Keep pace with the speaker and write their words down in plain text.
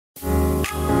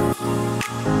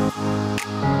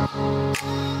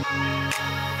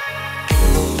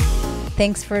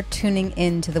Thanks for tuning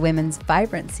in to the Women's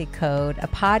Vibrancy Code, a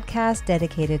podcast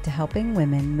dedicated to helping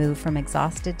women move from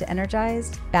exhausted to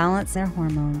energized, balance their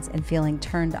hormones, and feeling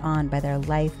turned on by their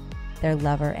life, their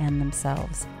lover, and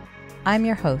themselves. I'm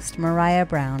your host, Maraya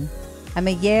Brown. I'm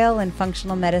a Yale and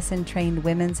functional medicine trained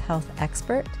women's health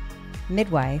expert,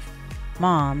 midwife,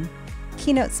 mom,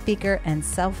 keynote speaker, and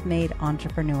self-made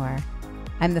entrepreneur.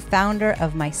 I'm the founder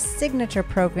of my signature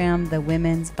program, the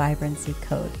Women's Vibrancy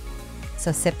Code.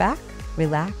 So sit back,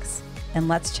 relax, and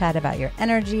let's chat about your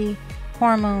energy,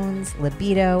 hormones,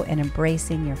 libido, and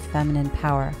embracing your feminine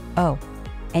power. Oh,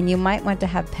 and you might want to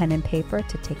have pen and paper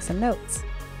to take some notes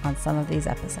on some of these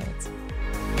episodes.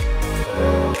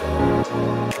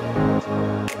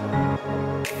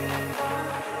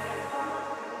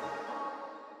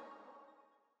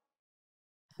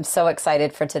 I'm so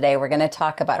excited for today. We're going to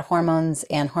talk about hormones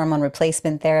and hormone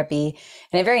replacement therapy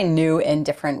in a very new and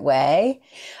different way.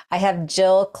 I have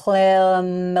Jill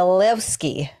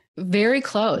Chmielewski. Very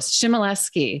close.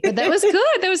 Chmielewski. But that was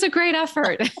good. That was a great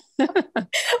effort.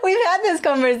 We've had this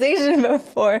conversation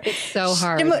before. It's so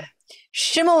hard.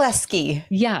 Chmielewski.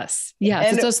 Yes.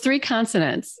 And it's those three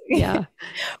consonants. Yeah.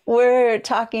 We're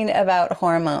talking about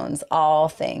hormones, all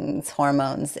things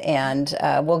hormones. And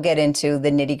we'll get into the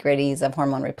nitty gritties of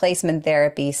hormone replacement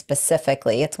therapy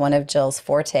specifically. It's one of Jill's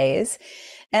fortes.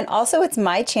 And also it's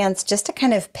my chance just to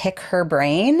kind of pick her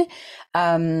brain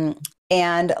and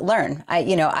learn.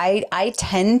 I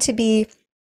tend to be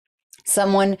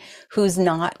someone who's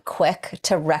not quick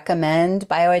to recommend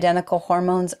bioidentical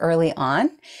hormones early on.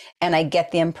 And I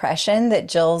get the impression that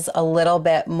Jill's a little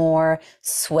bit more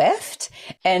swift,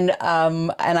 and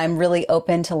I'm really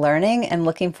open to learning and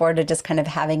looking forward to just kind of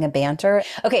having a banter.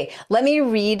 Okay, let me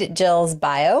read Jill's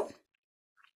bio.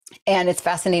 And it's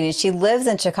fascinating. She lives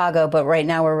in Chicago, but right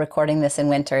now we're recording this in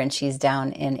winter and she's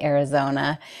down in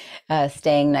Arizona,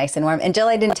 staying nice and warm. And Jill,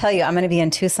 I didn't tell you, I'm going to be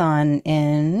in Tucson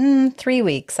in 3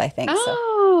 weeks, I think.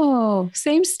 Oh,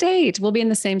 same state. We'll be in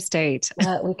the same state.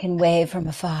 We can wave from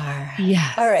afar.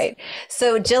 Yes. All right.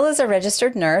 So Jill is a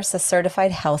registered nurse, a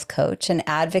certified health coach, an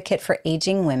advocate for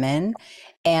aging women,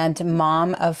 and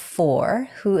mom of 4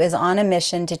 who is on a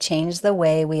mission to change the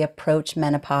way we approach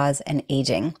menopause and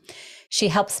aging. She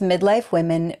helps midlife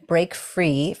women break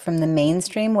free from the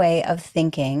mainstream way of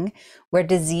thinking where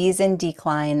disease and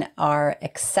decline are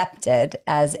accepted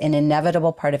as an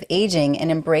inevitable part of aging and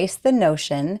embrace the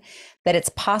notion that it's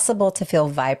possible to feel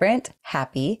vibrant,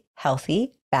 happy,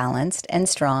 healthy, balanced, and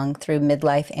strong through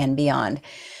midlife and beyond.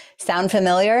 Sound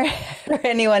familiar for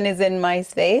anyone who's in my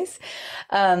space?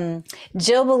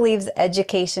 Jill believes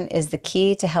education is the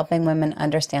key to helping women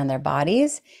understand their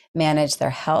bodies, manage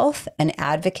their health, and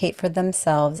advocate for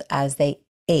themselves as they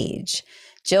age.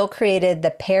 Jill created the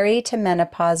Peri to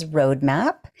Menopause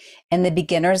Roadmap and the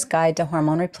Beginner's Guide to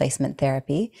Hormone Replacement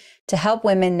Therapy to help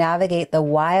women navigate the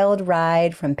wild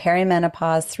ride from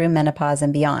perimenopause through menopause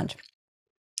and beyond.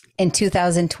 In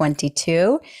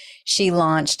 2022, she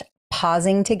launched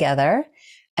Pausing Together,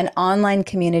 an online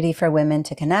community for women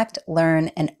to connect, learn,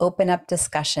 and open up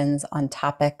discussions on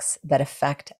topics that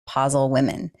affect pausal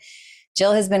women.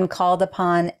 Jill has been called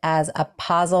upon as a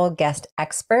pausal guest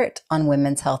expert on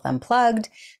Women's Health Unplugged,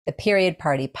 the Period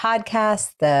Party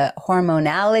podcast, the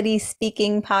Hormonality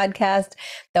Speaking podcast,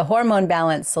 the Hormone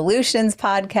Balance Solutions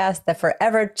podcast, the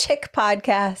Forever Chick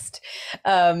podcast,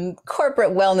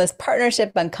 Corporate Wellness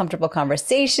Partnership Uncomfortable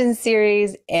Conversation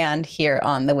series, and here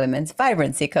on the Women's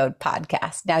Vibrancy Code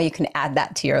podcast. Now you can add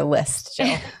that to your list,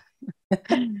 Jill.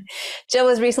 Jill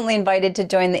was recently invited to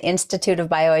join the Institute of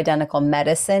Bioidentical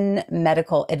Medicine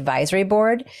Medical Advisory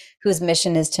Board, whose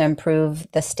mission is to improve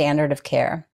the standard of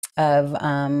care of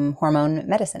hormone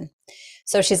medicine.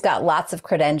 So she's got lots of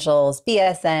credentials,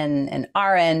 BSN and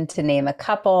RN to name a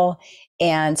couple,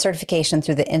 and certification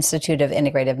through the Institute of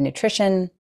Integrative Nutrition,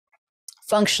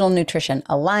 Functional Nutrition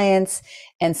Alliance,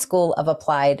 and School of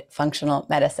Applied Functional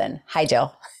Medicine. Hi,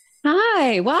 Jill.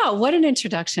 Hi. Wow. What an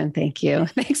introduction. Thank you.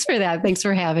 Thanks for that. Thanks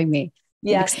for having me.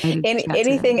 Yeah.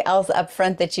 Anything else up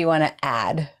front that you want to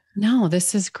add? No,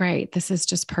 this is great. This is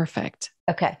just perfect.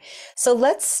 Okay. So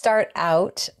let's start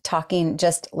out talking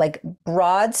just like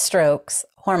broad strokes,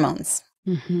 hormones.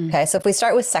 Mm-hmm. Okay. So if we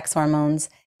start with sex hormones,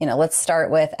 let's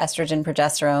start with estrogen,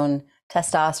 progesterone,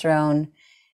 testosterone,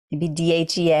 maybe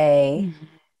DHEA,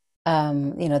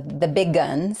 the big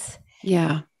guns.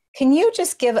 Yeah. Can you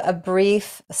just give a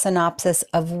brief synopsis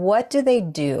of what do they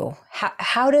do?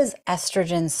 How does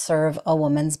estrogen serve a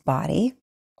woman's body?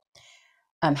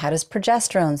 How does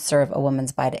progesterone serve a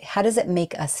woman's body? How does it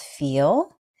make us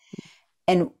feel?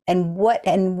 And what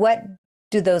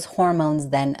do those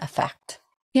hormones then affect?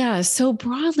 Yeah. So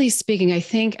broadly speaking, I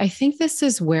think this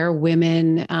is where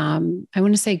women, I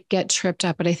want to say get tripped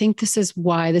up, but I think this is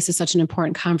why this is such an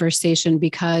important conversation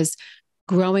because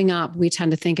growing up, we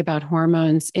tend to think about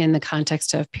hormones in the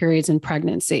context of periods and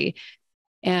pregnancy.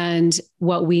 And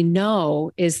what we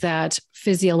know is that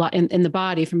in the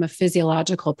body, from a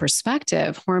physiological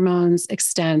perspective, hormones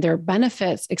extend, their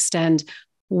benefits extend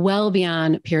well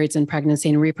beyond periods and pregnancy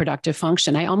and reproductive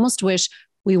function. I almost wish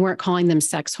we weren't calling them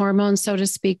sex hormones, so to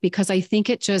speak, because I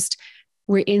think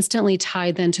we're instantly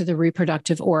tied then to the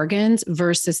reproductive organs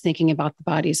versus thinking about the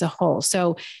body as a whole.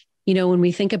 So, when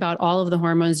we think about all of the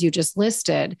hormones you just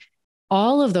listed,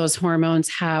 all of those hormones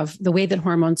have the way that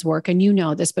hormones work. And you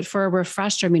know this, but for a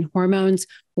refresher, hormones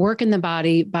work in the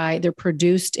body they're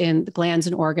produced in the glands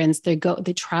and organs. They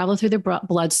travel through the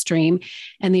bloodstream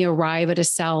and they arrive at a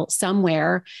cell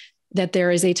somewhere that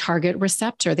there is a target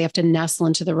receptor. They have to nestle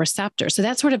into the receptor. So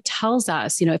that sort of tells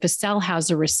us, if a cell has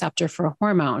a receptor for a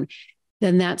hormone,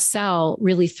 then that cell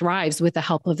really thrives with the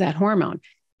help of that hormone.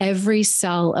 Every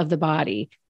cell of the body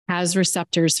has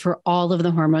receptors for all of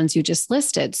the hormones you just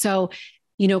listed. So,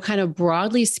 kind of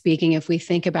broadly speaking, if we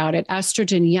think about it,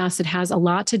 estrogen, yes, it has a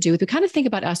lot to do with, we kind of think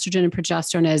about estrogen and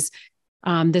progesterone as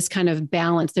this kind of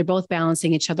balance. They're both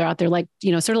balancing each other out. They're like,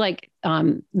 sort of like,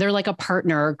 they're like a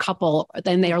partner or couple,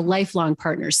 and they are lifelong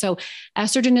partners. So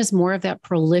estrogen is more of that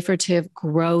proliferative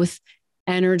growth,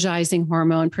 energizing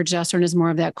hormone. Progesterone is more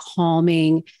of that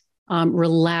calming,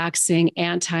 relaxing,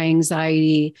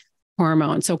 anti-anxiety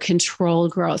hormone. So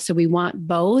controlled growth. So we want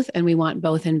both, and we want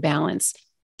both in balance.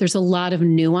 There's a lot of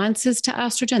nuances to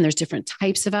estrogen. There's different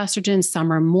types of estrogen.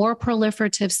 Some are more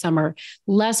proliferative, some are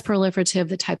less proliferative.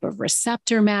 The type of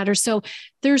receptor matters. So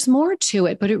there's more to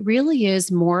it, but it really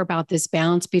is more about this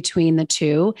balance between the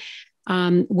two.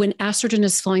 When estrogen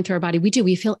is flowing through our body,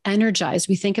 we feel energized.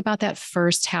 We think about that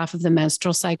first half of the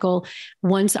menstrual cycle.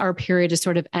 Once our period is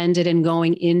sort of ended and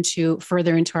going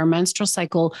further into our menstrual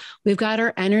cycle, we've got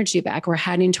our energy back. We're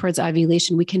heading towards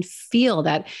ovulation. We can feel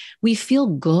that we feel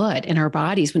good in our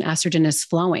bodies when estrogen is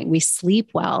flowing. We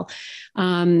sleep well,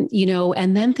 and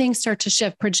then things start to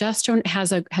shift. Progesterone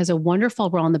has a wonderful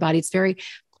role in the body. It's very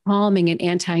calming and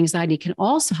anti-anxiety, can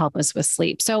also help us with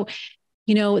sleep. So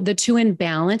the two in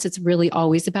balance, it's really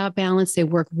always about balance. They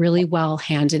work really well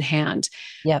hand in hand.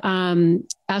 Yep.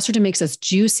 Estrogen makes us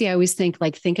juicy. I always think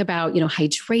about,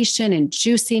 hydration and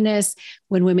juiciness.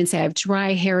 When women say I have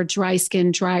dry hair, dry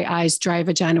skin, dry eyes, dry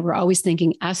vagina, we're always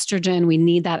thinking estrogen. We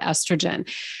need that estrogen.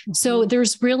 Mm-hmm. So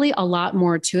there's really a lot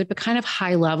more to it, but kind of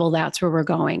high level, that's where we're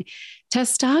going.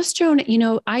 Testosterone,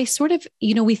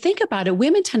 we think about it,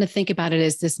 women tend to think about it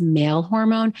as this male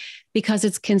hormone because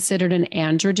it's considered an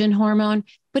androgen hormone,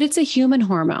 but it's a human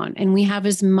hormone. And we have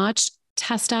as much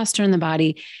testosterone in the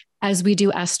body as we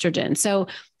do estrogen. So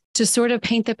to sort of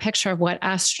paint the picture of what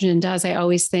estrogen does, I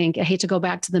always think, I hate to go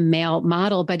back to the male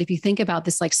model, but if you think about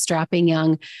this like strapping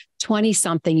young 20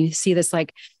 something, you see this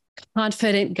like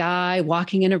confident guy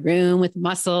walking in a room with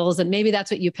muscles. And maybe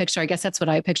that's what you picture. I guess that's what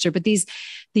I picture. But these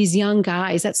young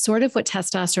guys, that's sort of what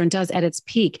testosterone does at its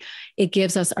peak. It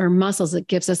gives us our muscles. It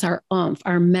gives us our oomph,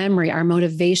 our memory, our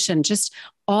motivation, just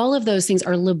all of those things,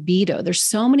 our libido. There's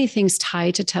so many things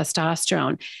tied to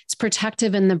testosterone. It's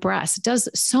protective in the breast. It does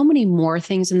so many more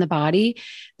things in the body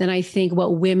than I think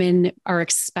what women are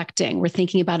expecting. We're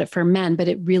thinking about it for men, but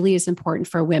it really is important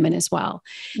for women as well.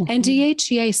 Mm-hmm. And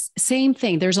DHEA, same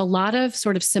thing. There's a lot of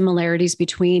sort of similarities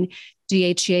between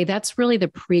DHEA. That's really the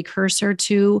precursor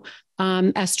to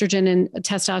estrogen and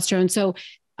testosterone. So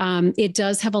it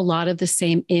does have a lot of the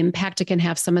same impact. It can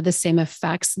have some of the same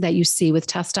effects that you see with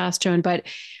testosterone, but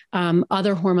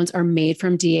other hormones are made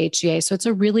from DHEA. So it's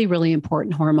a really, really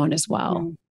important hormone as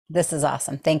well. This is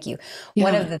awesome. Thank you. Yeah.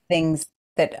 One of the things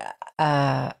that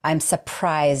I'm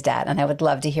surprised at, and I would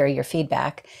love to hear your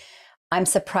feedback, I'm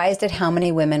surprised at how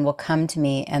many women will come to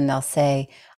me and they'll say,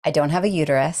 I don't have a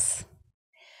uterus.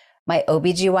 My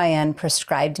OBGYN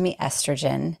prescribed me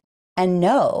estrogen, and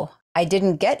no, I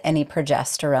didn't get any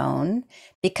progesterone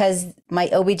because my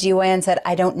OBGYN said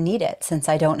I don't need it since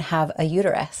I don't have a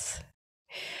uterus.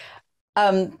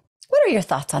 What are your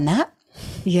thoughts on that?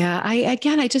 Yeah,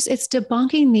 it's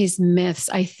debunking these myths.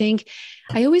 I think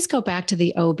I always go back to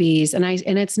the OBs, and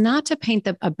it's not to paint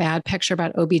a bad picture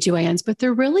about OBGYNs, but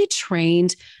they're really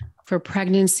trained for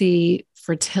pregnancy,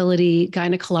 fertility,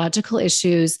 gynecological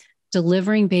issues,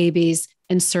 delivering babies,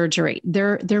 and surgery.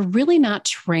 They're really not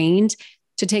trained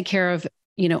to take care of,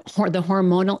 the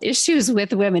hormonal issues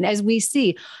with women. As we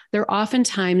see, they're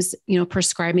oftentimes,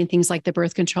 prescribing things like the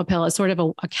birth control pill as sort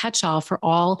of a catch-all for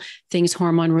all things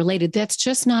hormone related. That's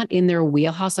just not in their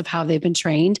wheelhouse of how they've been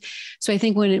trained. So I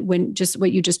think when just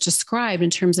what you just described in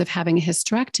terms of having a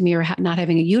hysterectomy or not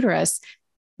having a uterus,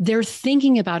 they're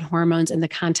thinking about hormones in the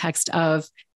context of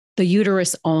the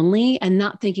uterus only and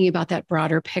not thinking about that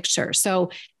broader picture.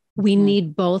 So we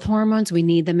need both hormones. We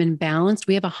need them in balance.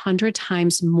 We have 100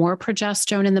 times more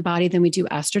progesterone in the body than we do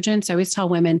estrogen. So I always tell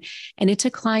women, and it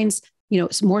declines,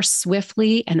 more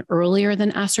swiftly and earlier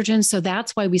than estrogen. So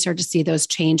that's why we start to see those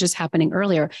changes happening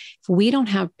earlier. If we don't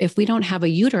have a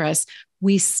uterus,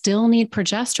 we still need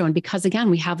progesterone because, again,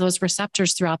 we have those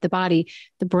receptors throughout the body,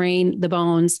 the brain, the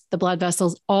bones, the blood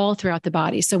vessels, all throughout the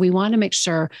body. So we want to make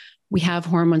sure we have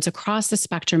hormones across the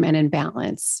spectrum and in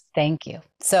balance. Thank you.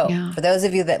 So for those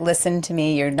of you that listen to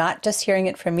me, you're not just hearing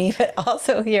it from me, but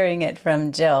also hearing it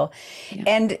from Jill. Yeah.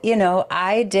 And,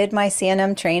 I did my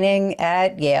CNM training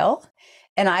at Yale,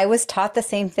 and I was taught the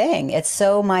same thing. It's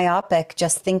so myopic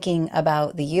just thinking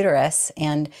about the uterus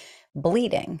and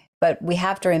bleeding. But we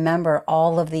have to remember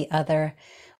all of the other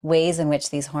ways in which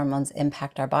these hormones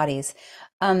impact our bodies.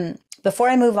 Before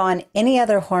I move on, any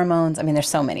other hormones? I mean, there's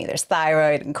so many. There's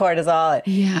thyroid and cortisol.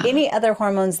 Yeah. Any other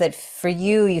hormones that for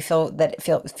you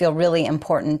feel really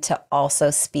important to also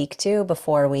speak to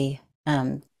before I move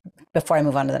on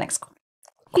to the next question?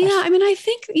 Yeah, I mean, I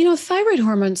think, thyroid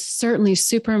hormones certainly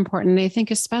super important. And I think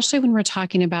especially when we're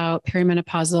talking about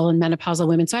perimenopausal and menopausal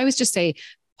women. So I always just say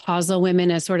pausal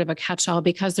women as sort of a catch-all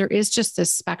because there is just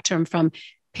this spectrum from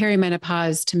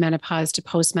perimenopause to menopause to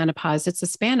postmenopause. It's a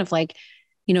span of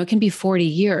it can be 40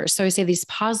 years. So I say these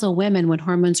pausal women, when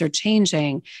hormones are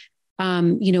changing,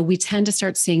 we tend to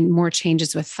start seeing more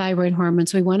changes with thyroid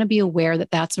hormones. So we want to be aware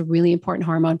that that's a really important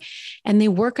hormone and they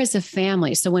work as a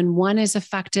family. So when one is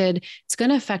affected, it's going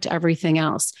to affect everything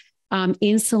else.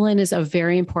 Insulin is a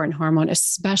very important hormone,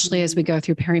 especially as we go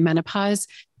through perimenopause.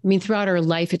 I mean, throughout our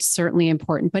life, it's certainly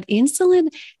important, but insulin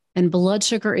and blood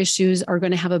sugar issues are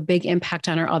going to have a big impact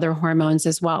on our other hormones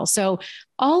as well. So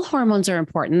all hormones are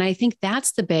important. And I think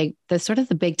that's the big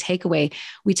takeaway.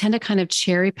 We tend to kind of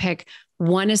cherry pick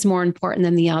one is more important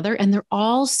than the other, and they're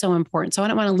all so important. So I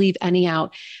don't want to leave any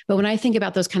out. But when I think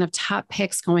about those kind of top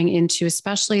picks going into,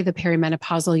 especially the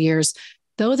perimenopausal years,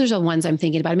 those are the ones I'm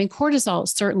thinking about. I mean, cortisol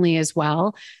certainly as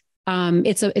well.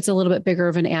 It's a little bit bigger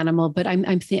of an animal, but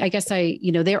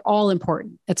they're all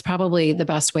important. It's probably the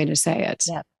best way to say it.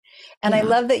 Yeah. And I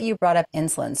love that you brought up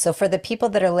insulin. So for the people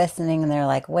that are listening and they're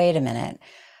like, wait a minute,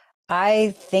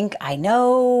 I think I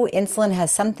know insulin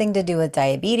has something to do with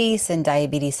diabetes and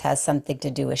diabetes has something to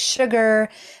do with sugar,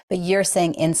 but you're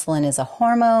saying insulin is a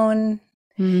hormone.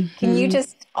 Mm-hmm. Can you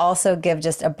just also give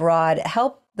just a broad,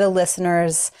 help the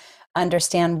listeners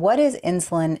understand what is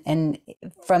insulin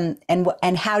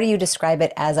and how do you describe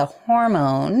it as a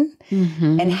hormone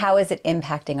and how is it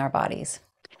impacting our bodies?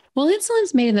 Well,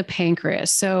 insulin's made in the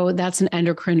pancreas. So that's an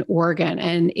endocrine organ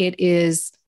and it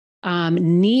is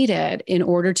needed in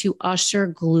order to usher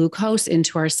glucose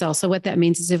into our cells. So what that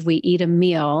means is if we eat a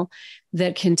meal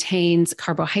that contains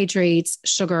carbohydrates,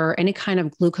 sugar, any kind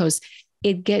of glucose,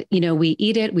 we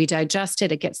eat it, we digest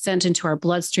it, it gets sent into our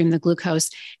bloodstream, the glucose,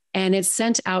 and it's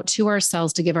sent out to our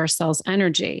cells to give our cells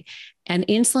energy. And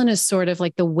insulin is sort of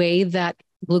like the way that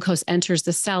glucose enters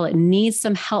the cell. It needs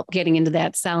some help getting into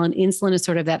that cell. And insulin is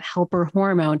sort of that helper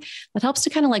hormone that helps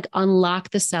to kind of unlock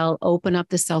the cell, open up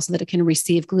the cell so that it can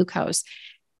receive glucose.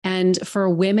 And for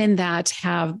women that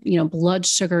have, blood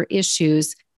sugar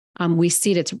issues, we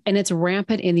see it's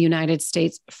rampant in the United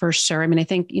States for sure. I mean, I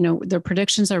think, the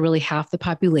predictions are really half the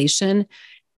population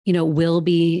will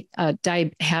be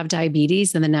have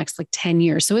diabetes in the next 10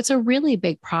 years. So it's a really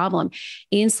big problem.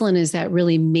 Insulin is that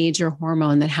really major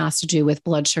hormone that has to do with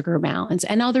blood sugar balance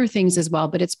and other things as well.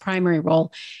 But its primary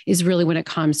role is really when it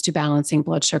comes to balancing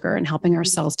blood sugar and helping our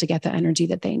cells to get the energy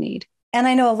that they need. And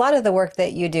I know a lot of the work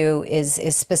that you do is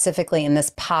specifically in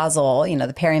this pausal,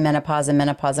 the perimenopause and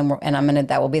menopause, and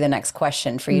that will be the next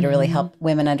question for you to really help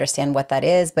women understand what that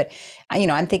is. But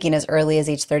I'm thinking as early as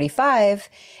age 35,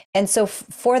 and so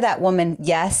for that woman,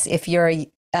 yes, if you're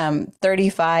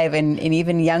 35 and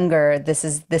even younger, this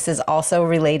is also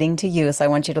relating to you. So I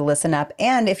want you to listen up.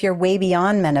 And if you're way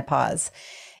beyond menopause,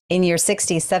 in your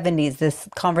 60s, 70s, this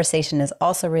conversation is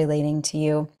also relating to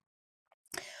you.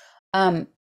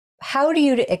 How do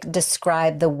you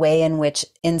describe the way in which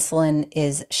insulin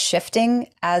is shifting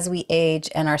as we age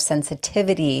and our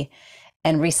sensitivity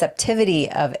and receptivity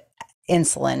of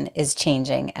insulin is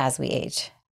changing as we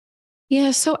age? Yeah,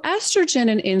 so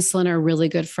estrogen and insulin are really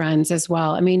good friends as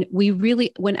well. I mean, when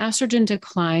estrogen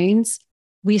declines,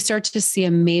 we start to see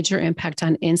a major impact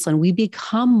on insulin. We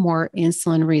become more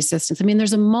insulin resistant. I mean,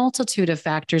 there's a multitude of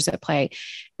factors at play,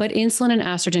 but insulin and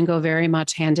estrogen go very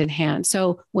much hand in hand.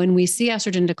 So when we see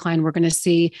estrogen decline, we're going to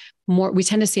see more, we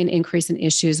tend to see an increase in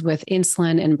issues with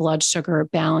insulin and blood sugar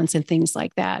balance and things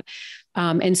like that.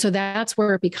 And so that's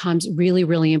where it becomes really,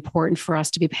 really important for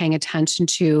us to be paying attention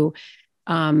to,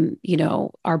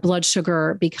 our blood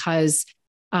sugar, because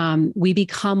we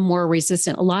become more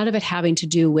resistant. A lot of it having to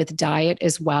do with diet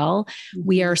as well.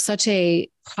 We are such a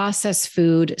processed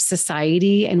food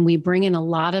society, and we bring in a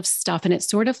lot of stuff. And it's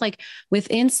sort of like with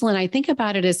insulin, I think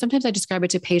about it as, sometimes I describe it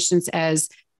to patients as,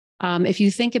 if you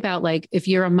think about, like, if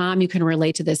you're a mom, you can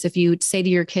relate to this. If you say to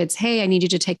your kids, hey, I need you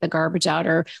to take the garbage out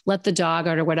or let the dog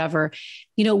out or whatever,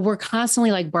 we're constantly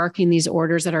like barking these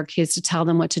orders at our kids to tell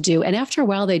them what to do. And after a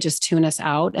while, they just tune us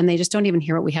out and they just don't even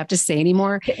hear what we have to say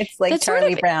anymore. It's like that's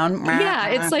Charlie Brown. Yeah.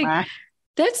 It's like,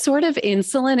 that's sort of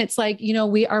insulin. It's like,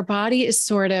 our body is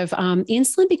sort of, the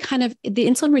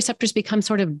insulin receptors become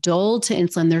sort of dull to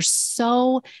insulin.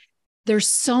 There's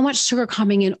so much sugar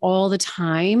coming in all the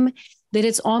time that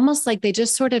it's almost like they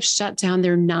just sort of shut down.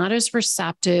 They're not as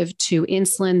receptive to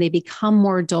insulin. They become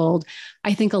more dulled.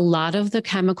 I think a lot of the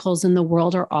chemicals in the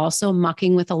world are also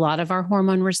mucking with a lot of our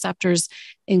hormone receptors,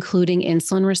 including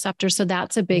insulin receptors. So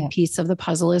that's a big piece of the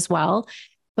puzzle as well.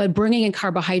 But bringing in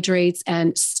carbohydrates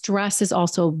and stress is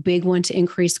also a big one to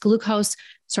increase glucose.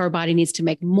 So our body needs to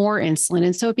make more insulin.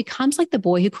 And so it becomes like the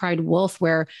boy who cried wolf,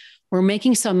 where we're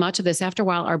making so much of this. After a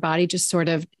while, our body just sort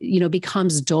of,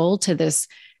 becomes dull to this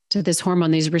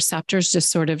hormone. These receptors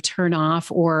just sort of turn off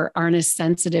or aren't as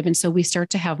sensitive. And so we start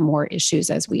to have more issues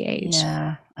as we age.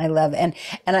 Yeah, I love, and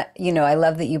I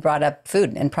love that you brought up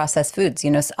food and processed foods.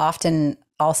 Often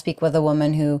I'll speak with a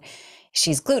woman who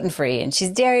she's gluten-free and she's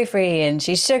dairy-free and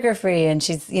she's sugar-free and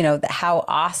she's, how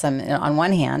awesome on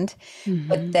one hand. Mm-hmm.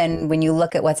 But then when you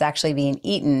look at what's actually being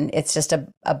eaten, it's just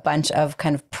a bunch of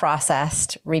kind of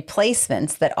processed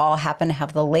replacements that all happen to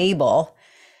have the label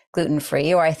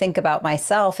gluten-free. Or I think about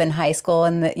myself in high school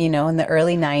in the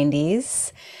early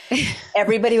 90s,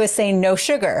 everybody was saying no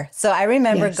sugar. So I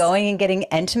remember going and getting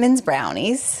Entenmann's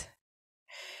brownies,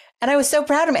 and I was so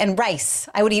proud of them, and rice.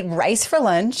 I would eat rice for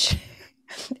lunch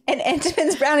and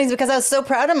Entenmann's brownies because I was so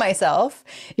proud of myself.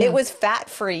 Yeah. It was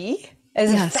fat-free.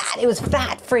 It was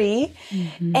fat-free.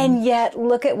 Mm-hmm. And yet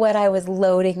look at what I was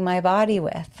loading my body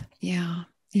with. Yeah.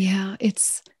 Yeah.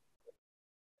 It's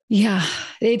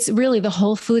really, the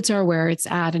whole foods are where it's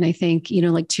at. And I think,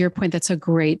 like to your point, that's a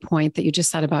great point that you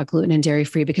just said about gluten and dairy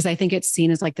free, because I think it's seen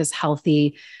as like this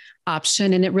healthy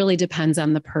option, and it really depends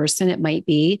on the person. It might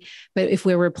be, but if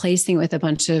we're replacing with a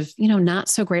bunch of, not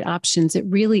so great options, it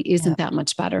really isn't that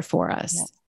much better for us. Yeah.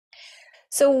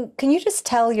 So can you just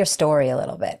tell your story a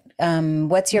little bit?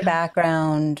 What's your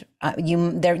background?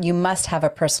 You must have a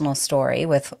personal story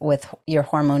with your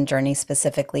hormone journey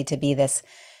specifically to be this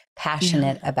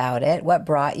passionate about it. What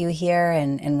brought you here,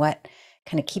 and what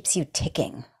kind of keeps you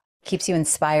ticking, keeps you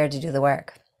inspired to do the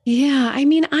work? Yeah. I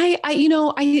mean,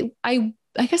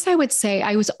 I guess I would say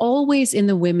I was always in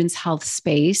the women's health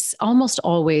space, almost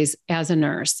always as a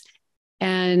nurse.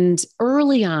 And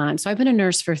early on, so I've been a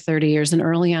nurse for 30 years, and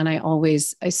early on,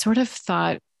 I sort of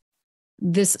thought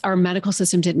our medical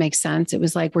system didn't make sense. It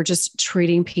was like, we're just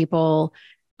treating people.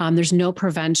 There's no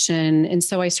prevention. And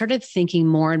so I started thinking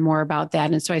more and more about that.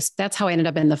 And so that's how I ended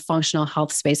up in the functional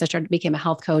health space. I became a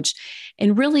health coach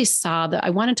and really saw that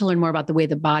I wanted to learn more about the way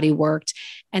the body worked.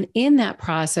 And in that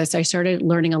process, I started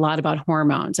learning a lot about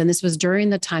hormones. And this was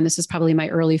during the time, this is probably my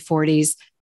early 40s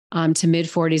to mid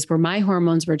 40s, where my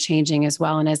hormones were changing as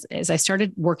well. And as I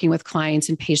started working with clients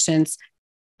and patients,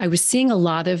 I was seeing a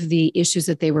lot of the issues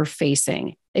that they were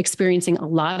facing, experiencing a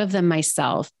lot of them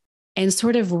myself. And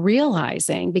sort of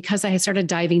realizing, because I had started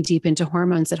diving deep into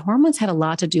hormones, that hormones had a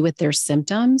lot to do with their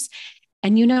symptoms.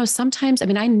 And, sometimes, I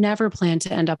never planned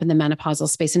to end up in the menopausal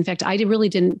space. In fact, I really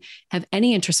didn't have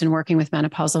any interest in working with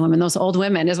menopausal women. Those old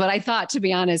women is what I thought, to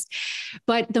be honest.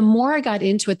 But the more I got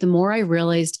into it, the more I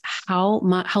realized how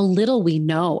little we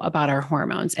know about our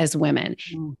hormones as women.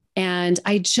 Mm. And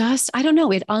I don't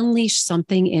know, it unleashed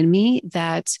something in me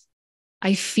that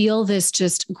I feel this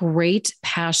just great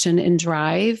passion and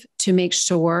drive to make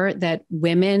sure that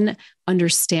women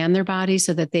understand their bodies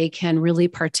so that they can really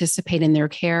participate in their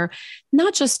care,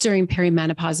 not just during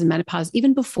perimenopause and menopause,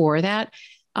 even before that,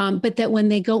 but that when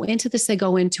they go into this, they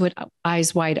go into it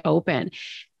eyes wide open.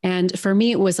 And for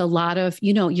me, it was a lot of,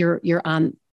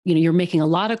 you're making a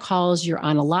lot of calls, you're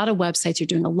on a lot of websites, you're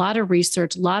doing a lot of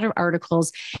research, a lot of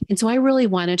articles. And so I really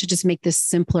wanted to just make this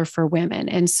simpler for women.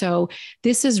 And so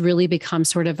this has really become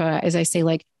sort of as I say,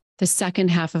 like the second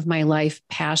half of my life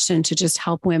passion to just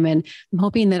help women. I'm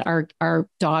hoping that our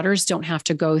daughters don't have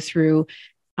to go through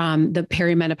the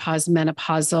perimenopause,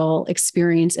 menopausal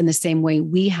experience in the same way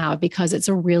we have, because it's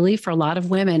for a lot of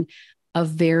women, a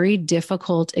very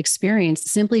difficult experience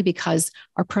simply because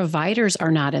our providers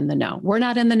are not in the know. We're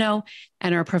not in the know,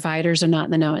 and our providers are not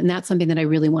in the know. And that's something that I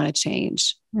really want to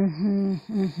change. Mm-hmm,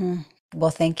 mm-hmm. Well,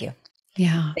 thank you.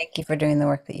 Yeah. Thank you for doing the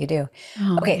work that you do.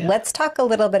 Oh, Okay, yeah. let's talk a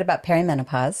little bit about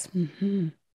perimenopause. Mm-hmm.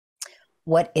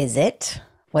 What is it?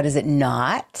 What is it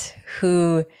not?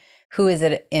 Who is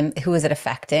it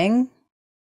affecting?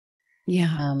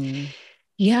 Yeah.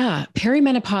 Yeah.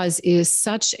 Perimenopause is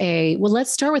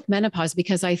let's start with menopause,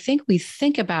 because I think we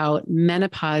think about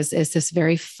menopause as this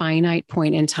very finite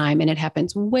point in time, and it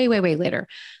happens way, way, way later.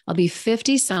 I'll be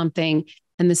 50 something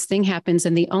and this thing happens.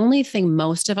 And the only thing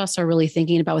most of us are really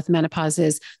thinking about with menopause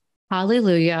is,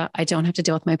 hallelujah, I don't have to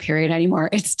deal with my period anymore.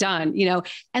 It's done,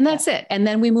 and that's it. And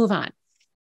then we move on.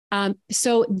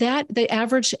 So that the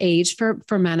average age for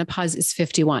menopause is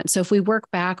 51. So if we work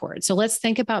backwards, so let's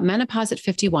think about menopause at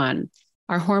 51.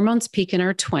 Our hormones peak in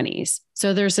our 20s.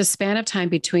 So there's a span of time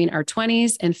between our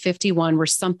 20s and 51 where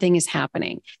something is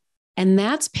happening. And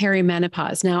that's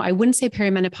perimenopause. Now, I wouldn't say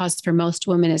perimenopause for most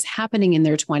women is happening in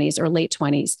their 20s or late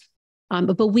 20s.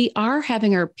 But we are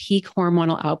having our peak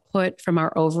hormonal output from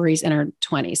our ovaries in our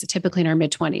 20s, typically in our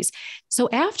mid 20s. So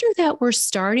after that, we're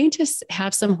starting to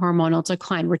have some hormonal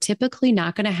decline. We're typically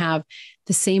not going to have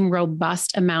the same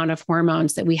robust amount of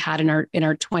hormones that we had in our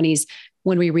 20s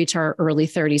when we reach our early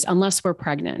 30s, unless we're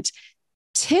pregnant.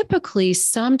 Typically,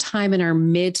 sometime in our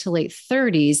mid to late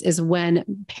 30s is when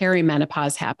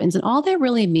perimenopause happens. And all that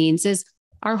really means is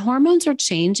our hormones are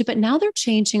changing, but now they're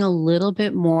changing a little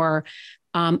bit more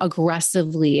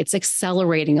aggressively. It's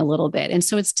accelerating a little bit. And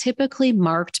so it's typically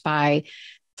marked by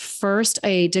first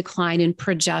a decline in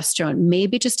progesterone,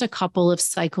 maybe just a couple of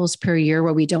cycles per year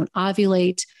where we don't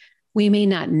ovulate. We may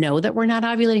not know that we're not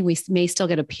ovulating. We may still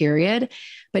get a period,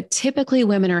 but typically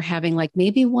women are having like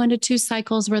maybe 1 to 2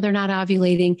 cycles where they're not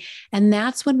ovulating. And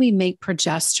that's when we make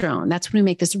progesterone. That's when we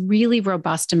make this really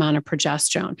robust amount of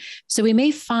progesterone. So we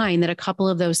may find that a couple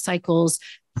of those cycles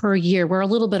per year, we're a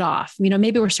little bit off.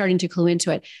 Maybe we're starting to clue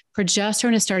into it.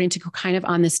 Progesterone is starting to go kind of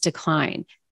on this decline.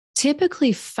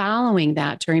 Typically following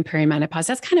that during perimenopause,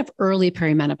 that's kind of early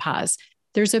perimenopause.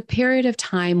 There's a period of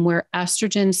time where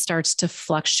estrogen starts to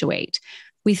fluctuate.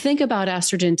 We think about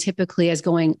estrogen typically as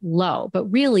going low, but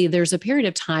really there's a period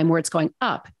of time where it's going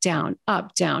up, down,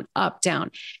 up, down, up,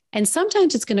 down. And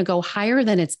sometimes it's going to go higher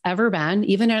than it's ever been,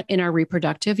 even in our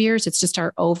reproductive years. It's just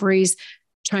our ovaries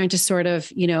trying to sort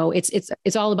of,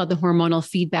 it's all about the hormonal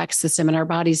feedback system, and our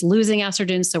body's losing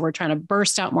estrogen. So we're trying to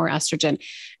burst out more estrogen.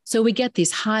 So we get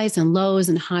these highs and lows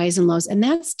and highs and lows. And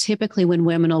that's typically when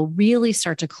women will really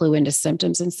start to clue into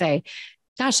symptoms and say,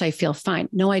 gosh, I feel fine.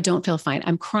 No, I don't feel fine.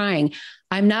 I'm crying.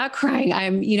 I'm not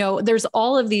crying. There's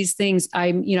all of these things.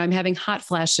 I'm having hot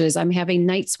flashes. I'm having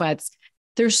night sweats.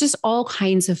 There's just all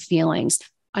kinds of feelings.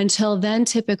 Until then,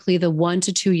 typically the 1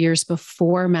 to 2 years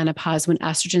before menopause, when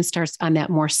estrogen starts on that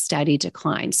more steady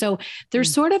decline. So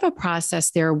there's sort of a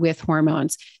process there with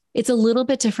hormones. It's a little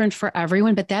bit different for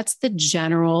everyone, but that's the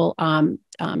general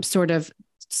sort of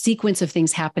sequence of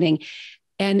things happening.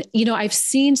 And, I've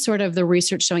seen sort of the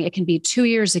research showing it can be 2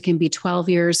 years, it can be 12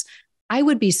 years. I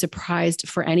would be surprised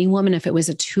for any woman if it was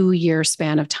a 2-year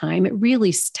span of time. It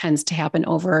really tends to happen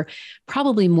over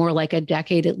probably more like a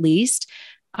decade at least.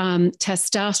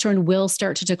 Testosterone will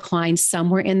start to decline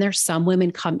somewhere in there. Some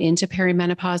women come into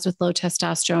perimenopause with low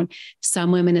testosterone.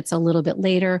 Some women, it's a little bit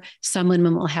later. Some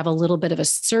women will have a little bit of a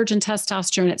surge in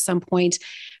testosterone at some point,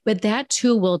 but that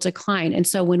too will decline. And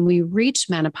so when we reach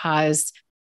menopause,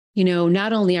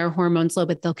 not only are hormones low,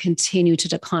 but they'll continue to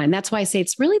decline. That's why I say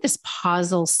it's really this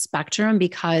causal spectrum,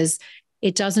 because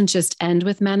it doesn't just end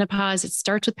with menopause. It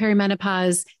starts with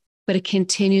perimenopause, but it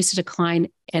continues to decline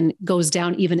and goes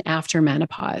down even after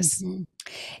menopause. Mm-hmm.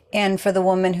 And for the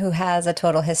woman who has a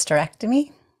total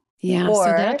hysterectomy,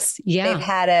 or they've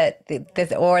had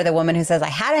or the woman who says, I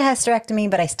had a hysterectomy,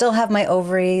 but I still have my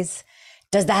ovaries.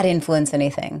 Does that influence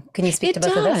anything? Can you speak to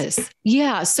both of those?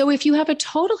 Yeah. So if you have a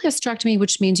total hysterectomy,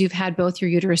 which means you've had both your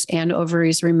uterus and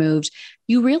ovaries removed,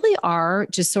 you really are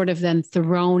just sort of then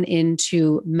thrown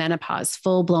into menopause,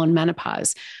 full-blown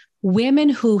menopause. Women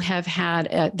who have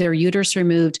had their uterus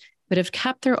removed, but have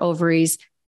kept their ovaries,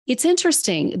 it's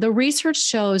interesting. The research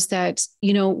shows that,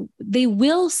 they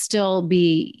will still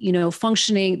be,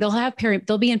 functioning. They'll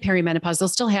be in perimenopause. They'll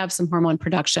still have some hormone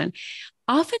production.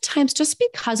 oftentimes just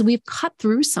because we've cut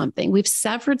through something, we've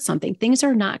severed something, things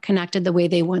are not connected the way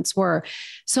they once were.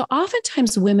 So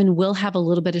oftentimes women will have a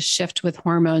little bit of shift with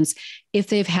hormones if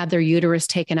they've had their uterus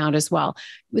taken out as well.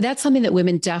 That's something that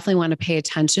women definitely want to pay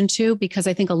attention to, because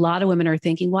I think a lot of women are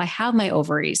thinking, well, I have my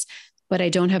ovaries, but I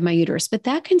don't have my uterus, but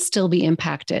that can still be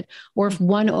impacted. Or if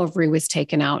one ovary was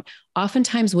taken out,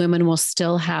 oftentimes women will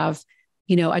still have,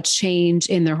 a change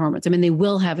in their hormones. I mean, they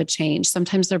will have a change.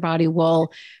 Sometimes their body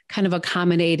will kind of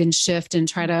accommodate and shift and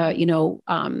try to,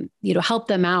 help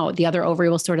them out. The other ovary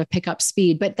will sort of pick up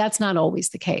speed, but that's not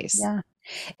always the case. Yeah.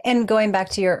 And going back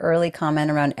to your early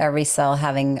comment around every cell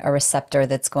having a receptor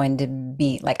that's going to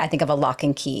be like, I think of a lock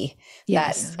and key,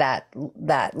 yes.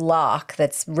 that lock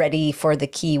that's ready for the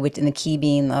key, and the key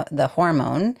being the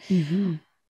hormone. Mm-hmm.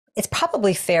 It's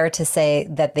probably fair to say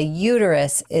that the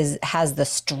uterus has the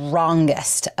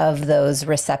strongest of those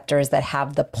receptors that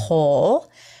have the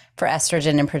pull for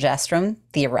estrogen and progesterone,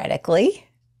 theoretically.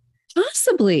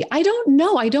 Possibly. I don't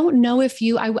know. I don't know if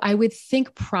I would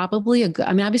think probably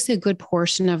obviously a good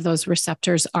portion of those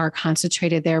receptors are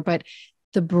concentrated there, but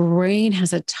the brain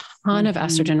has a ton of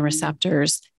estrogen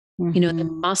receptors. Mm-hmm. The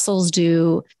muscles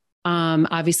do.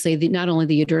 Obviously not only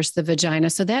the uterus, the vagina.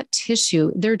 So that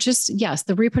tissue, they're just, yes,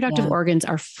 the reproductive organs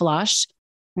are flush,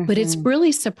 but it's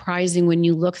really surprising when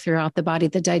you look throughout the body.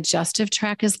 The digestive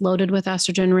tract is loaded with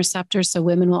estrogen receptors. So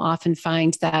women will often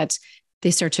find that they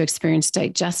start to experience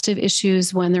digestive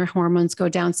issues when their hormones go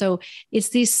down. So it's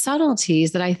these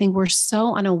subtleties that I think we're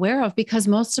so unaware of, because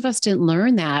most of us didn't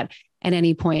learn that at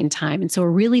any point in time. And so we're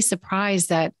really surprised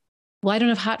that, well, I don't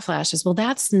have hot flashes. Well,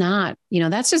 that's not,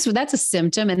 that's a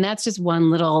symptom. And that's just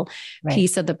one little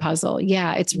piece of the puzzle.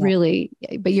 Yeah, it's really,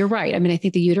 but you're right. I mean, I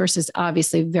think the uterus is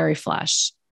obviously very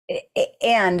flush.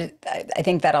 And I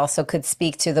think that also could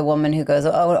speak to the woman who goes,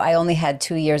 oh, I only had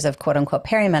 2 years of quote unquote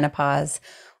perimenopause.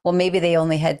 Well, maybe they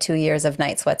only had 2 years of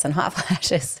night sweats and hot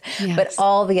flashes, but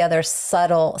all the other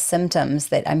subtle symptoms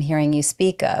that I'm hearing you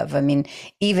speak of, I mean,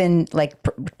 even like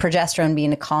progesterone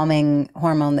being a calming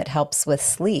hormone that helps with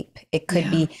sleep, it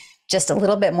could be just a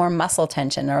little bit more muscle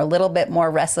tension, or a little bit more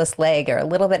restless leg, or a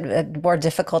little bit more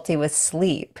difficulty with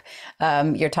sleep.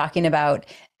 You're talking about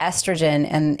estrogen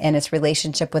and its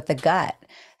relationship with the gut.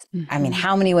 I mean,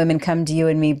 how many women come to you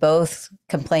and me both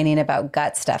complaining about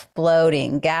gut stuff,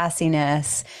 bloating,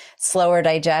 gassiness, slower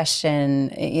digestion?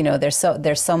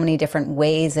 There's so many different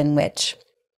ways in which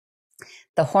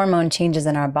the hormone changes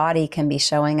in our body can be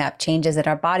showing up, changes in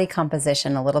our body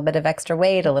composition, a little bit of extra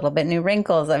weight, a little bit new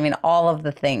wrinkles. I mean, all of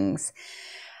the things.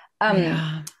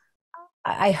 I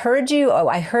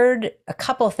heard a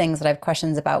couple of things that I have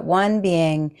questions about. One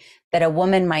being that a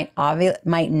woman might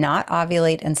not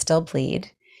ovulate and still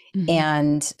bleed. Mm-hmm.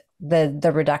 And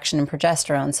the reduction in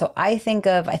progesterone. So I think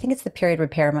it's the Period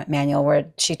Repair Manual,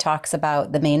 where she talks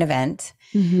about the main event,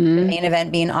 the main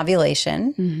event being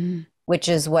ovulation, which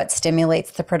is what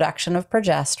stimulates the production of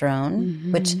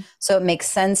progesterone, so it makes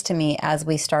sense to me as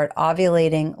we start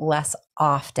ovulating less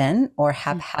often or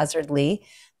haphazardly,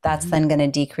 that's then going to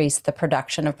decrease the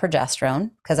production of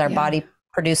progesterone, because our body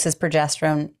produces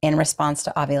progesterone in response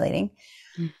to ovulating.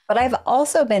 But I've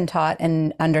also been taught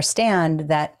and understand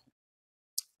that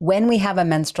when we have a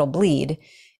menstrual bleed,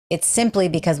 it's simply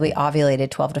because we ovulated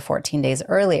 12 to 14 days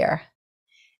earlier.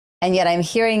 And yet I'm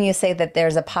hearing you say that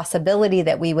there's a possibility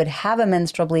that we would have a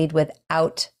menstrual bleed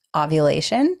without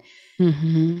ovulation.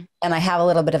 And I have a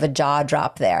little bit of a jaw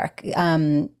drop there.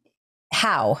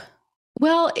 How?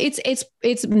 Well,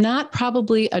 it's not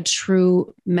probably a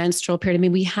true menstrual period. I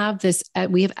mean, we have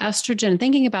estrogen.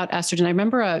 Thinking about estrogen, I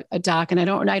remember a doc, and I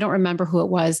don't remember who it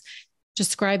was,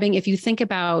 describing, if you think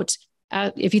about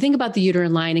the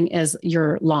uterine lining as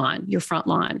your lawn, your front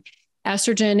lawn,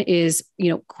 estrogen is,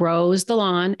 grows the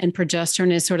lawn, and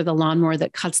progesterone is sort of the lawnmower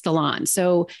that cuts the lawn.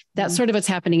 So that's sort of what's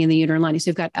happening in the uterine lining. So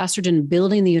you've got estrogen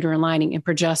building the uterine lining, and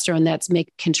progesterone that's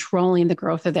controlling the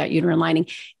growth of that uterine lining,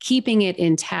 keeping it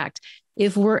intact.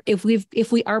 If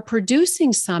we are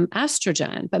producing some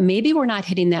estrogen, but maybe we're not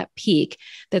hitting that peak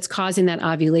that's causing that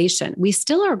ovulation, we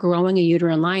still are growing a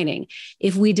uterine lining.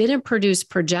 If we didn't produce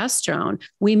progesterone,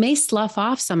 we may slough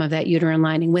off some of that uterine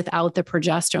lining without the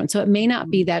progesterone. So it may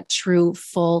not be that true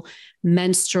full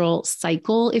menstrual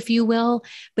cycle, if you will,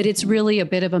 but it's really a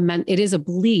bit of it is a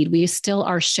bleed. We still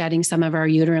are shedding some of our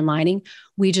uterine lining.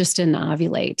 We just didn't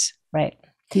ovulate. Right.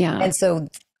 Yeah. And so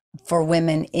for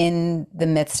women in the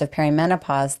midst of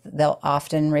perimenopause, they'll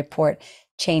often report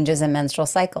changes in menstrual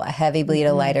cycle, a heavy bleed,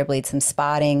 a lighter bleed, some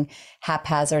spotting,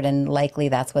 haphazard, and likely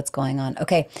that's what's going on.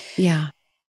 Okay. Yeah.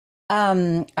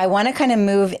 I want to kind of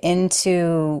move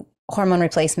into hormone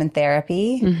replacement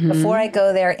therapy. Before I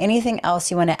go there, anything else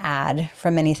you want to add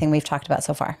from anything we've talked about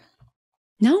so far?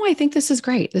 No, I think this is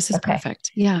great. This is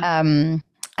perfect. Yeah.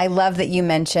 I love that you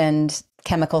mentioned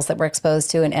chemicals that we're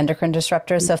exposed to and endocrine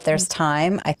disruptors. So if there's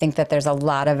time, I think that there's a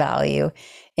lot of value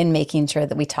in making sure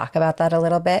that we talk about that a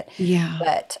little bit. Yeah.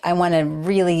 But I want to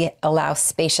really allow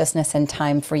spaciousness and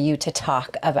time for you to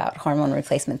talk about hormone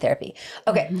replacement therapy.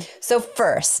 Okay. So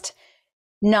first,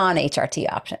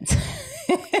 non-HRT options.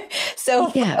 So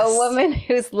for a woman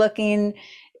who's looking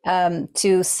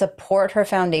to support her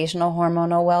foundational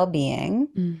hormonal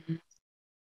well-being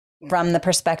from the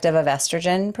perspective of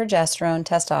estrogen, progesterone,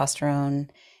 testosterone,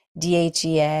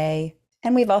 DHEA,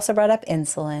 and we've also brought up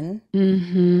insulin.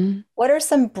 What are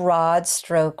some broad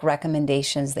stroke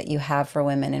recommendations that you have for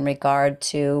women in regard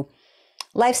to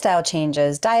lifestyle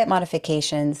changes, diet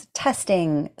modifications,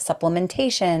 testing,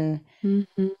 supplementation?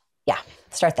 Yeah,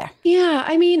 start there. Yeah.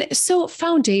 I mean, so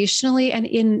foundationally,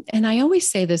 and I always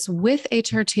say this with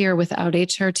HRT or without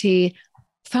HRT,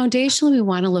 foundationally, we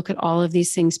want to look at all of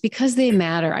these things because they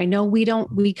matter. I know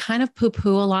we kind of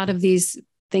poo-poo a lot of these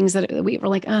things that we were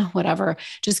like, oh, whatever,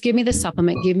 just give me the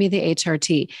supplement, give me the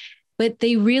HRT, but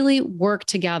they really work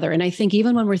together. And I think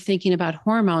even when we're thinking about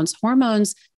hormones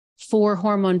for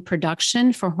hormone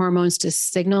production, for hormones to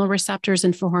signal receptors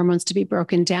and for hormones to be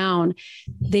broken down,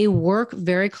 they work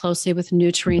very closely with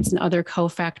nutrients and other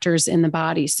cofactors in the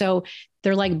body. So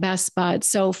they're like best buds.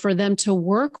 So for them to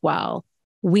work well,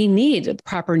 we need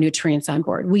proper nutrients on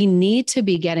board. We need to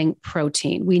be getting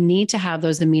protein. We need to have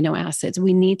those amino acids.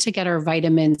 We need to get our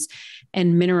vitamins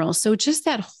and minerals. So just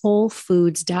that whole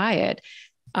foods diet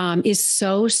is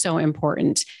so, so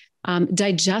important.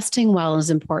 Digesting well is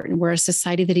important. We're a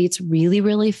society that eats really,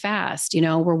 really fast. You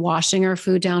know, we're washing our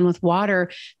food down with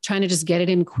water, trying to just get it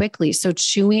in quickly. So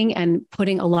chewing and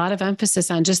putting a lot of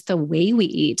emphasis on just the way we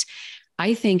eat,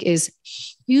 I think is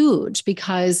huge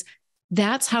because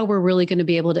that's how we're really going to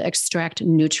be able to extract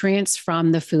nutrients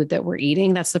from the food that we're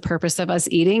eating. That's the purpose of us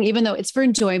eating, even though it's for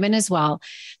enjoyment as well.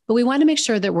 But we want to make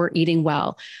sure that we're eating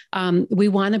well. We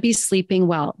want to be sleeping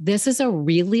well. This is a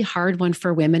really hard one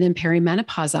for women in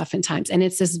perimenopause oftentimes. And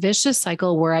it's this vicious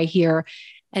cycle where I hear,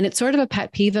 and it's sort of a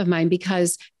pet peeve of mine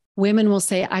because women will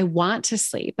say, I want to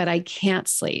sleep, but I can't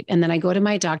sleep. And then I go to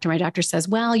my doctor. My doctor says,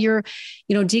 well, you're,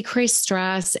 decreased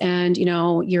stress and,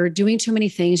 you're doing too many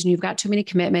things and you've got too many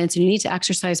commitments and you need to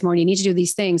exercise more and you need to do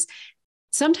these things.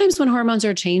 Sometimes when hormones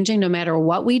are changing, no matter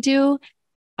what we do,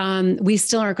 we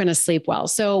still aren't going to sleep well.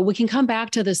 So we can come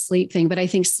back to the sleep thing, but I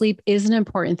think sleep is an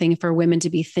important thing for women to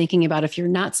be thinking about. If you're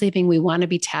not sleeping, we want to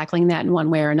be tackling that in one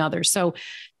way or another. So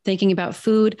thinking about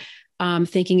food,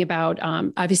 thinking about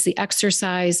obviously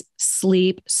exercise,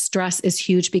 sleep, stress is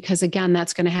huge because again,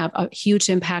 that's going to have a huge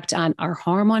impact on our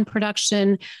hormone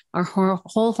production, our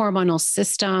whole hormonal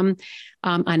system,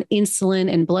 on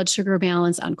insulin and blood sugar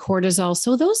balance, on cortisol.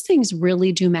 So those things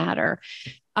really do matter.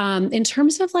 In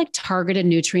terms of like targeted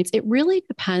nutrients, it really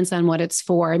depends on what it's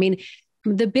for. I mean,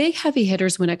 the big heavy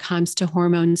hitters when it comes to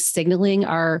hormone signaling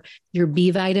are your B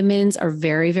vitamins are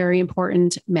very, very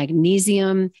important.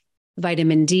 Magnesium,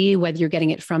 vitamin D, whether you're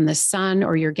getting it from the sun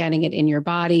or you're getting it in your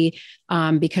body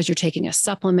because you're taking a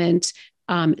supplement.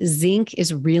 Zinc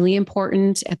is really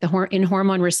important in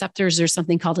hormone receptors. There's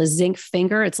something called a zinc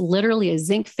finger. It's literally a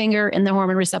zinc finger in the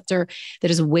hormone receptor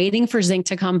that is waiting for zinc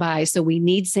to come by. So we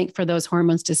need zinc for those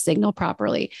hormones to signal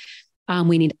properly.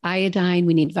 We need iodine,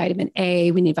 we need vitamin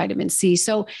A, we need vitamin C.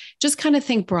 So just kind of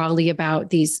think broadly about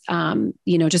these,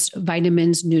 just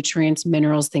vitamins, nutrients,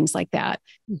 minerals, things like that.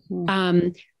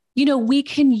 We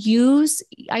can use,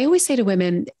 I always say to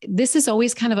women, this is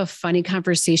always kind of a funny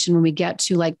conversation when we get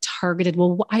to like targeted,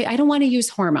 well, I don't want to use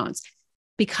hormones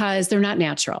because they're not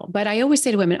natural. But I always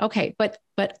say to women, okay, but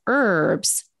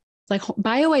herbs, like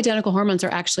bioidentical hormones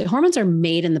are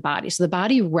made in the body. So the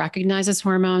body recognizes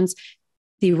hormones.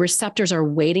 The receptors are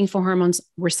waiting for hormones.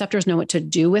 Receptors know what to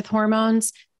do with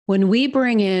hormones. When we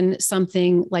bring in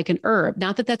something like an herb,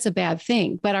 not that that's a bad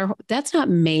thing, but that's not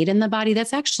made in the body.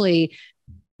 That's actually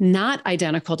not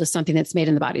identical to something that's made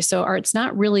in the body. So it's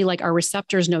not really like our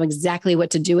receptors know exactly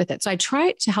what to do with it. So I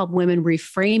try to help women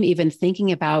reframe even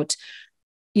thinking about,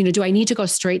 do I need to go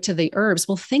straight to the herbs?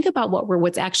 Well, think about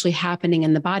what's actually happening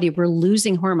in the body. We're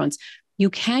losing hormones.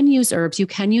 You can use herbs, you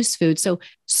can use food. So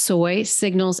soy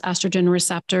signals estrogen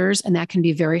receptors, and that can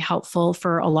be very helpful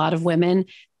for a lot of women.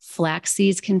 Flax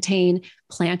seeds contain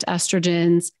plant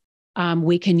estrogens.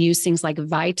 We can use things like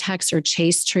Vitex or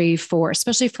Chaste Tree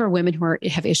especially for women who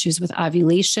have issues with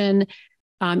ovulation.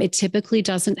 It typically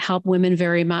doesn't help women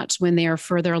very much when they are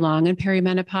further along in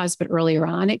perimenopause, but earlier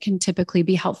on, it can typically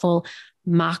be helpful.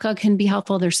 Maca can be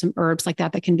helpful. There's some herbs like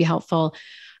that can be helpful.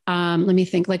 Let me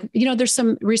think, like, there's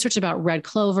some research about red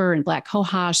clover and black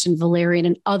cohosh and valerian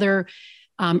and other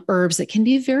herbs that can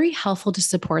be very helpful to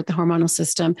support the hormonal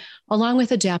system, along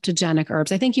with adaptogenic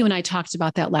herbs. I think you and I talked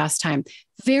about that last time.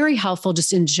 Very helpful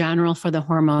just in general for the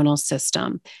hormonal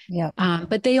system. Yeah.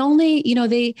 But they only,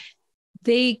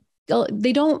 they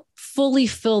don't fully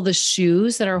fill the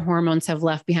shoes that our hormones have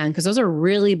left behind, because those are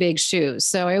really big shoes.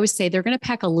 So I always say they're going to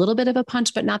pack a little bit of a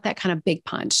punch, but not that kind of big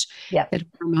punch that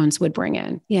hormones would bring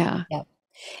in. Yeah. Yeah.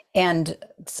 And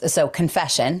so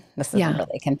confession, this isn't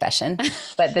really a confession,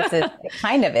 but this is, it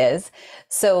kind of is.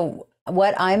 So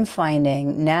what I'm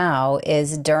finding now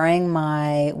is during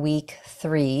my week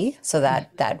 3, so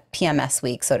that PMS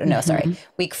week,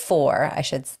 week 4,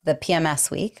 the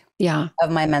PMS week of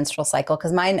my menstrual cycle.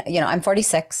 Cause mine, I'm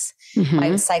 46.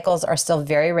 My cycles are still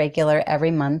very regular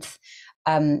every month.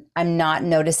 I'm not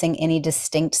noticing any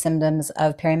distinct symptoms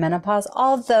of perimenopause,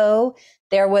 although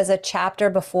there was a chapter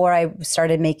before I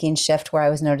started making shift where I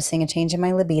was noticing a change in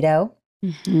my libido.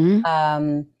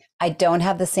 I don't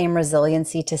have the same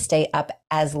resiliency to stay up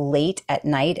as late at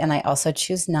night, and I also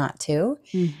choose not to.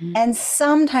 And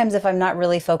sometimes if I'm not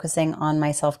really focusing on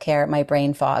my self-care, my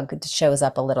brain fog shows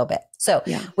up a little bit. So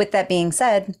with that being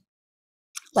said,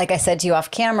 like I said to you off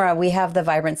camera, we have the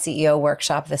Vibrant CEO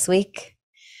workshop this week.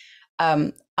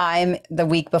 I'm the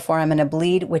week before I'm going to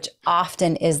bleed, which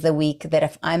often is the week that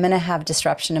if I'm going to have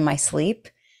disruption in my sleep,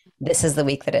 this is the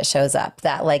week that it shows up.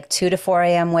 That like 2 to 4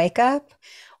 a.m. wake up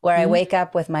where I wake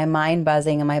up with my mind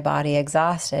buzzing and my body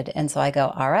exhausted. And so I go,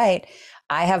 all right,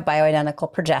 I have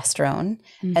bioidentical progesterone.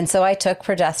 And so I took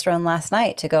progesterone last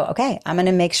night to go, okay, I'm going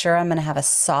to make sure I'm going to have a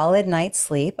solid night's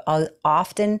sleep. I'll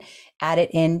often add it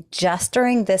in just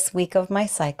during this week of my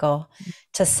cycle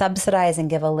to subsidize and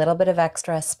give a little bit of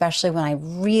extra, especially when I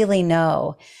really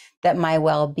know that my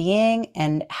well-being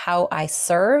and how I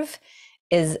serve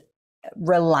is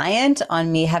reliant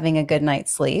on me having a good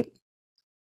night's sleep.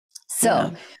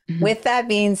 So with that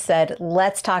being said,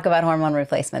 let's talk about hormone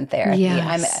replacement therapy.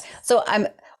 Here's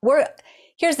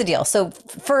the deal. So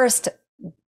first,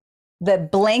 the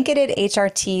blanketed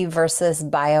HRT versus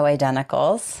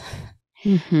bioidenticals.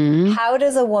 How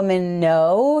does a woman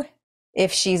know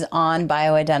if she's on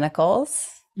bioidenticals?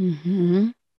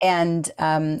 And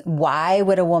why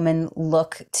would a woman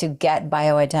look to get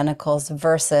bioidenticals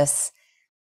versus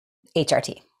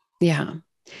HRT? Yeah.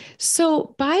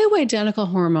 So bioidentical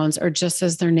hormones are just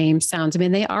as their name sounds. I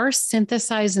mean, they are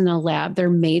synthesized in a lab. They're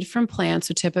made from plants.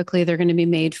 So typically they're going to be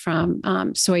made from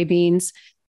soybeans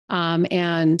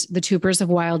and the tubers of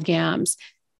wild yams.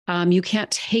 You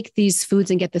can't take these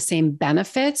foods and get the same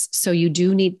benefits. So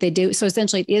so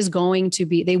essentially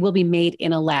they will be made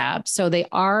in a lab. So they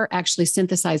are actually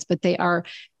synthesized, but they are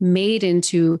made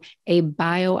into a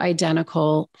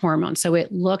bioidentical hormone. So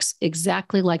it looks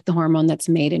exactly like the hormone that's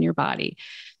made in your body.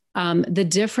 The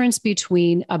difference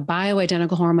between a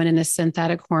bioidentical hormone and a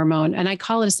synthetic hormone, and I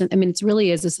call it it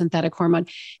really is a synthetic hormone.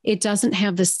 It doesn't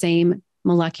have the same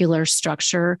molecular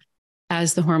structure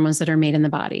as the hormones that are made in the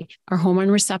body. Our hormone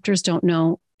receptors don't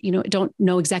know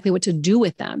exactly what to do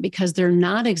with them because they're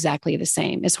not exactly the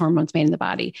same as hormones made in the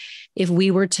body. If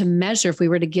we were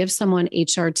to give someone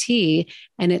HRT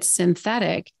and it's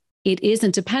synthetic, it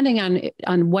isn't, depending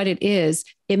on what it is,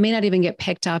 it may not even get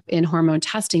picked up in hormone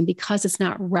testing because it's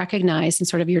not recognized in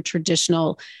sort of your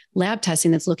traditional lab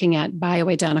testing that's looking at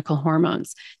bioidentical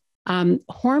hormones.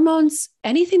 Hormones,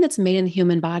 anything that's made in the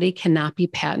human body cannot be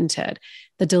patented.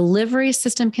 The delivery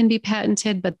system can be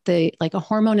patented, but a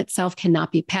hormone itself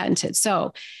cannot be patented.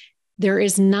 So there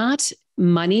is not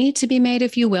money to be made,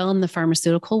 if you will, in the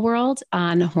pharmaceutical world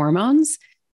on hormones,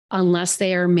 unless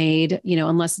they are made,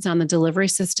 unless it's on the delivery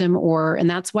system and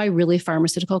that's why really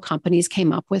pharmaceutical companies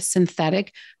came up with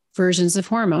synthetic versions of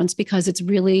hormones, because it's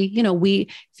really,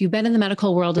 if you've been in the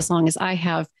medical world as long as I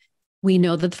have, we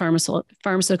know that the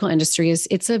pharmaceutical industry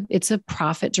it's a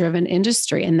profit-driven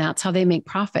industry, and that's how they make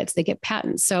profits. They get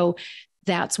patents. So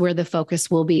that's where the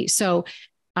focus will be. So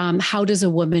how does a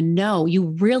woman know?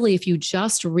 If you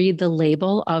just read the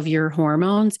label of your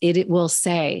hormones, it will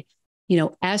say,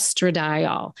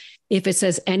 estradiol. If it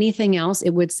says anything else, it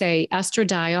would say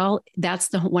estradiol.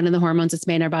 That's one of the hormones that's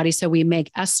made in our body. So we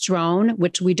make estrone,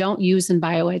 which we don't use in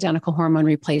bioidentical hormone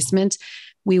replacement.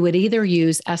 We would either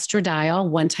use estradiol,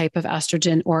 one type of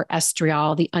estrogen, or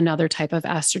estriol, another type of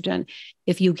estrogen.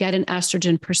 If you get an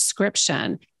estrogen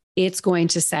prescription, it's going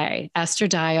to say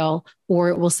estradiol, or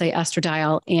it will say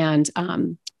estradiol and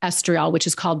estriol, which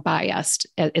is called Biest,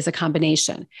 as a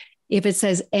combination. If it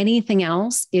says anything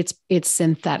else, it's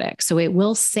synthetic. So it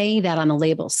will say that on the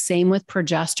label. Same with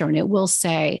progesterone. It will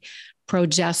say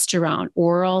progesterone,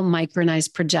 oral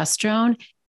micronized progesterone.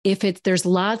 There's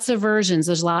lots of versions,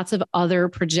 there's lots of other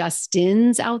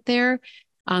progestins out there.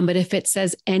 But if it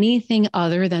says anything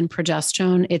other than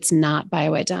progesterone, it's not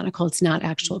bioidentical. It's not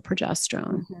actual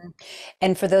progesterone. Mm-hmm.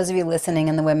 And for those of you listening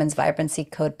in the Women's Vibrancy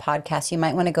Code podcast, you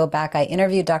might want to go back. I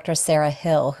interviewed Dr. Sarah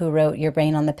Hill, who wrote Your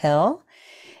Brain on the Pill.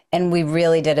 And we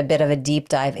really did a bit of a deep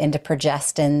dive into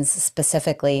progestins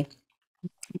specifically.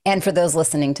 And for those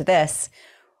listening to this,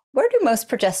 where do most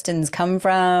progestins come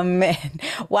from? And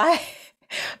why,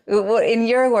 in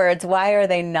your words, why are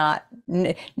they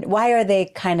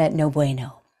kind of no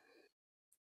bueno?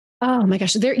 Oh my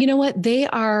gosh. You know what? They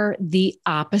are the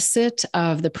opposite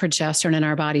of the progesterone in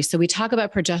our body. So we talk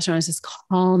about progesterone as this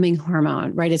calming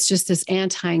hormone, right? It's just this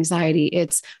anti-anxiety.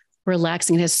 It's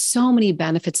relaxing. It has so many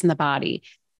benefits in the body.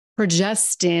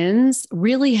 Progestins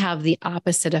really have the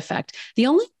opposite effect. The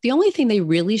only thing they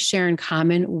really share in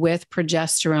common with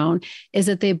progesterone is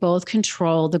that they both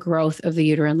control the growth of the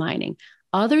uterine lining.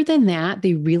 Other than that,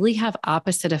 they really have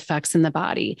opposite effects in the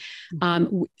body.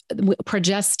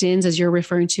 Progestins, as you're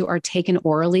referring to, are taken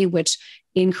orally, which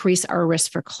increase our risk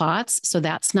for clots. So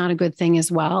that's not a good thing as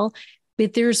well.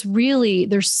 But it's really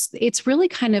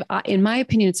kind of, in my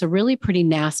opinion, it's a really pretty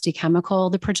nasty chemical,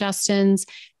 the progestins.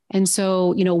 And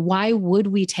so, why would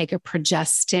we take a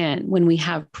progestin when we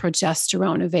have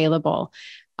progesterone available?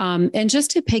 And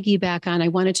just to piggyback on, I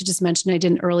wanted to just mention, I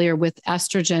didn't earlier with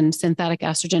estrogen, synthetic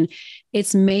estrogen,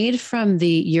 it's made from the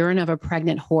urine of a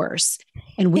pregnant horse.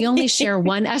 And we only share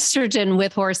one estrogen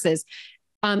with horses.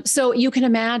 So you can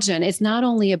imagine it's not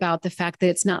only about the fact that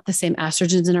it's not the same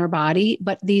estrogens in our body,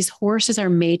 but these horses are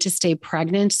made to stay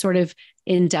pregnant sort of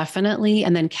indefinitely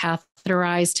and then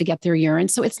catheterized to get their urine.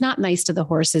 So it's not nice to the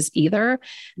horses either.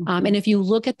 And if you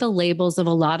look at the labels of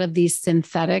a lot of these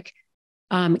synthetic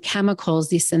chemicals,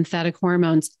 these synthetic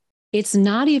hormones, it's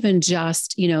not even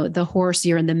just, the horse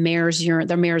urine, the mare's urine,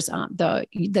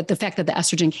 the fact that the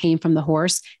estrogen came from the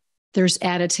horse. There's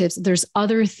additives, there's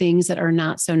other things that are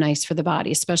not so nice for the body,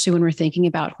 especially when we're thinking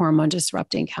about hormone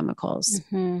disrupting chemicals.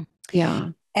 Mm-hmm.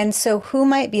 Yeah. And so who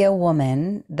might be a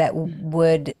woman that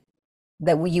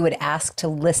you would ask to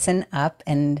listen up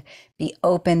and be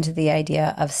open to the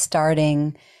idea of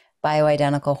starting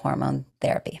bioidentical hormone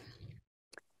therapy?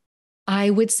 I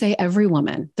would say every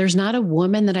woman. There's not a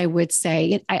woman that I would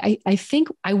say, I think,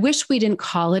 I wish we didn't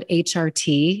call it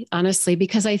HRT, honestly,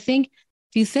 because I think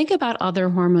if you think about other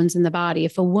hormones in the body,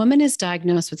 if a woman is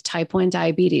diagnosed with type 1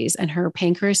 diabetes and her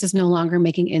pancreas is no longer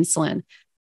making insulin,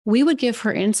 we would give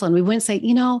her insulin. We wouldn't say,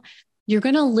 you're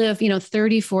going to live,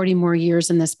 30, 40 more years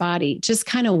in this body. Just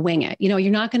kind of wing it.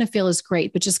 You're not going to feel as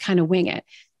great, but just kind of wing it.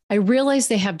 I realize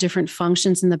they have different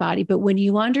functions in the body, but when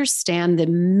you understand the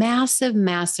massive,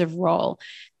 massive role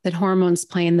that hormones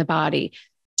play in the body,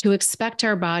 to expect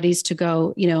our bodies to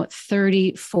go,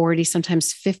 30, 40,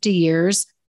 sometimes 50 years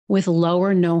with low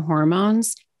or no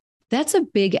hormones, that's a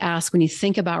big ask when you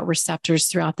think about receptors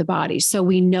throughout the body. So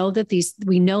we know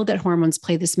that hormones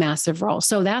play this massive role.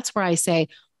 So that's where I say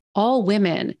all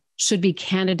women should be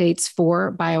candidates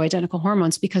for bioidentical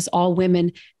hormones because all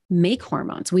women make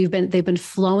hormones. They've been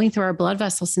flowing through our blood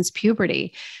vessels since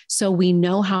puberty. So we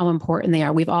know how important they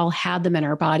are. We've all had them in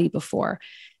our body before.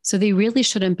 So they really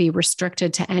shouldn't be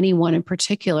restricted to anyone in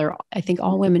particular. I think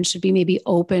all women should be maybe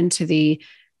open to the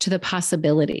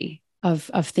possibility of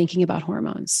thinking about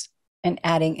hormones. And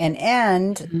adding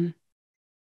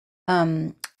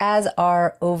as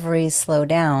our ovaries slow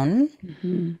down,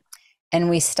 and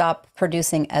we stop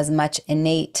producing as much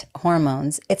innate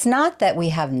hormones, it's not that we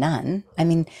have none. I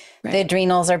mean, right. The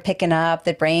adrenals are picking up,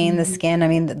 the brain, the skin. I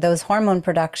mean, those hormone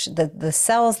production, the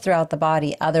cells throughout the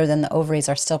body, other than the ovaries,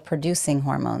 are still producing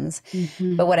hormones.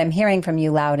 But what I'm hearing from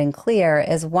you loud and clear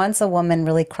is once a woman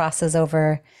really crosses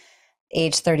over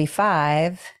age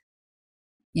 35,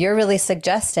 you're really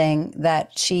suggesting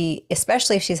that she,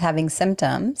 especially if she's having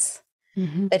symptoms,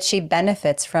 that she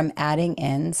benefits from adding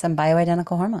in some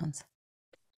bioidentical hormones.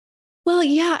 Well,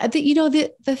 yeah,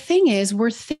 the thing is,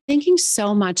 we're thinking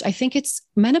so much. I think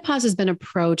menopause has been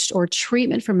approached, or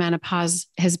treatment for menopause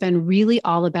has been really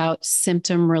all about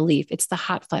symptom relief. It's the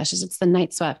hot flashes, it's the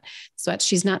night sweats.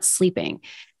 She's not sleeping.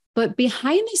 But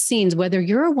behind the scenes, whether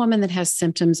you're a woman that has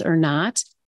symptoms or not,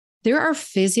 there are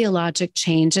physiologic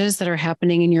changes that are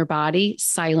happening in your body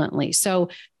silently. So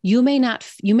you may not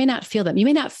feel them. You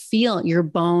may not feel your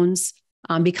bones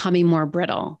becoming more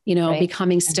brittle, right.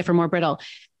 Becoming stiffer, more brittle.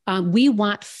 We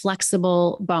want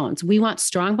flexible bones. We want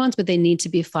strong bones, but they need to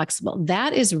be flexible.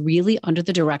 That is really under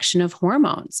the direction of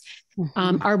hormones.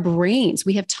 Our brains,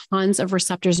 we have tons of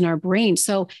receptors in our brain.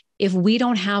 So if we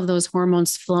don't have those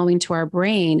hormones flowing to our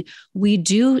brain, we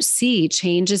do see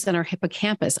changes in our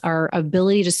hippocampus, our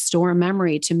ability to store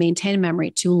memory, to maintain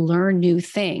memory, to learn new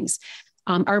things.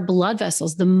 Our blood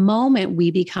vessels, the moment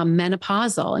we become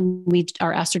menopausal and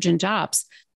our estrogen drops,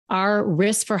 our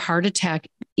risk for heart attack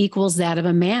equals that of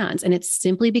a man's. And it's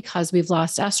simply because we've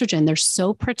lost estrogen. They're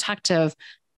so protective.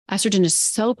 Estrogen is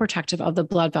so protective of the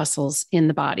blood vessels in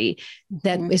the body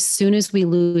that as soon as we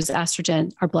lose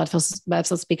estrogen, our blood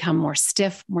vessels become more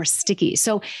stiff, more sticky.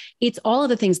 So it's all of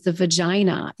the things, the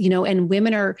vagina, and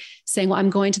women are saying, well, I'm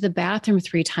going to the bathroom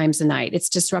 3 times a night. It's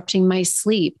disrupting my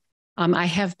sleep. I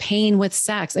have pain with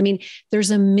sex. I mean,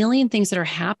 there's a million things that are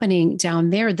happening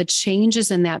down there. The changes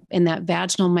in that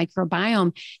vaginal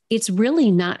microbiome, it's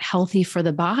really not healthy for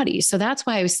the body. So that's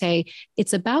why I would say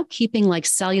it's about keeping like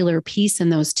cellular peace in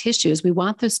those tissues. We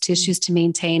want those tissues to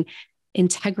maintain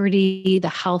integrity, the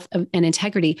health and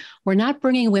integrity. We're not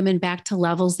bringing women back to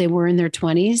levels they were in their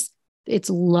 20s.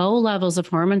 It's low levels of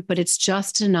hormone, but it's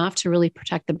just enough to really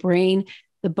protect the brain,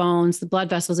 the bones, the blood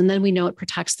vessels. And then we know it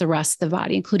protects the rest of the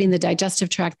body, including the digestive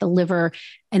tract, the liver,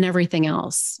 and everything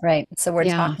else. Right. So we're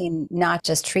talking not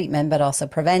just treatment, but also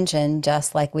prevention,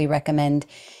 just like we recommend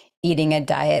eating a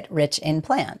diet rich in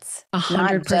plants. 100%.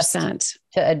 Not just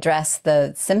to address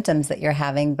the symptoms that you're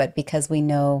having, but because we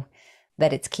know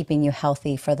that it's keeping you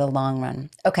healthy for the long run.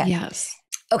 Okay. Yes.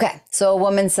 Okay. So a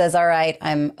woman says, all right,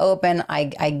 I'm open. I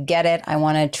get it. I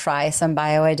want to try some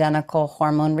bioidentical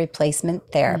hormone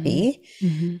replacement therapy.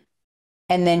 Mm-hmm.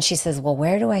 And then she says, well,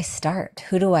 where do I start?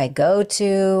 Who do I go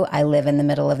to? I live in the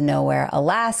middle of nowhere,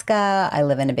 Alaska. I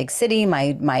live in a big city.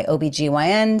 My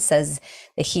OBGYN says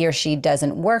that he or she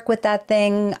doesn't work with that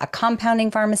thing. A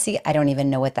compounding pharmacy, I don't even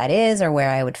know what that is or where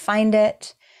I would find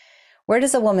it. Where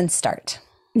does a woman start?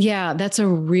 Yeah, that's a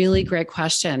really great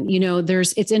question.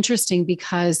 It's interesting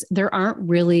because there aren't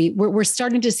really, we're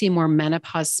starting to see more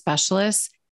menopause specialists,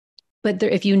 but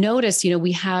if you notice,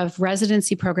 we have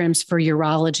residency programs for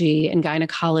urology and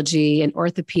gynecology and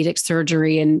orthopedic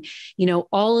surgery and,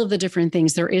 all of the different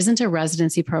things. There isn't a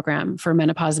residency program for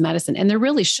menopause medicine. And there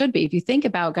really should be. If you think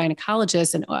about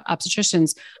gynecologists and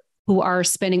obstetricians who are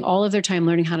spending all of their time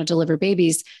learning how to deliver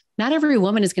babies, not every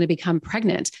woman is going to become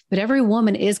pregnant, but every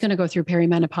woman is going to go through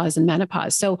perimenopause and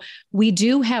menopause. So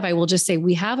I will just say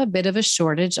we have a bit of a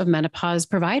shortage of menopause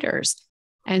providers.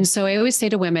 And so I always say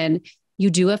to women, you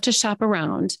do have to shop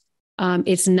around.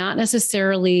 It's not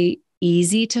necessarily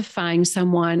easy to find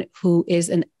someone who is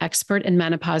an expert in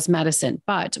menopause medicine,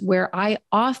 but where I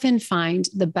often find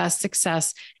the best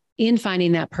success in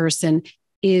finding that person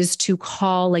is to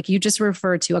call, like you just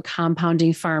referred to, a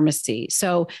compounding pharmacy.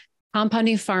 So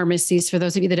compounding pharmacies, for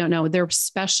those of you that don't know, they're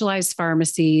specialized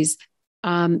pharmacies.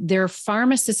 Their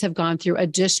pharmacists have gone through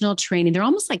additional training. They're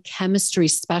almost like chemistry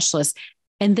specialists.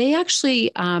 And they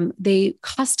actually, they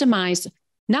customize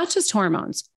not just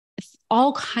hormones,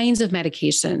 all kinds of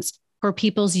medications for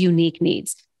people's unique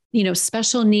needs.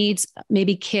 Special needs,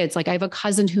 maybe kids. Like I have a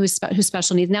cousin who's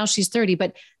special needs. Now she's 30,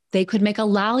 but they could make a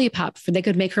lollipop they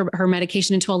could make her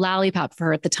medication into a lollipop for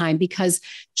her at the time because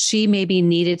she maybe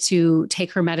needed to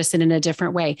take her medicine in a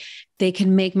different way. They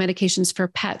can make medications for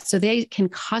pets. So they can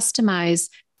customize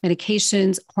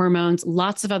medications, hormones,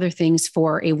 lots of other things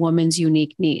for a woman's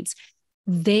unique needs.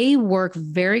 They work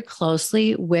very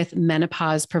closely with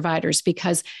menopause providers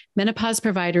because menopause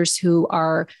providers who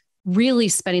are really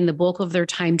spending the bulk of their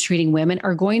time treating women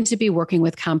are going to be working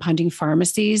with compounding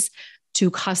pharmacies to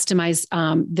customize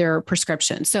their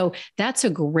prescription. So that's a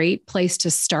great place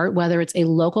to start, whether it's a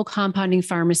local compounding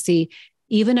pharmacy,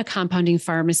 even a compounding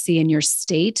pharmacy in your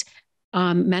state.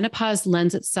 Menopause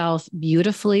lends itself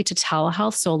beautifully to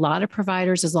telehealth. So a lot of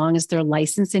providers, as long as they're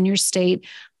licensed in your state,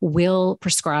 will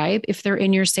prescribe if they're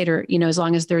in your state or, as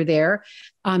long as they're there.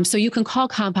 So you can call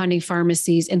compounding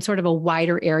pharmacies in sort of a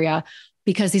wider area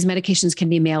because these medications can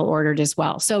be mail ordered as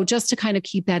well. So just to kind of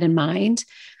keep that in mind,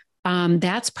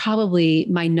 that's probably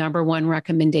my number one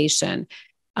recommendation.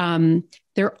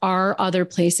 There are other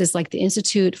places like the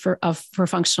Institute for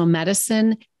Functional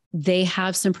Medicine. They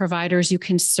have some providers you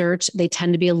can search. They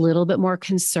tend to be a little bit more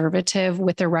conservative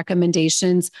with their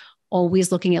recommendations, always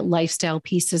looking at lifestyle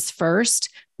pieces first,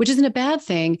 which isn't a bad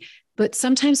thing. But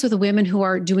sometimes with the women who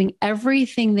are doing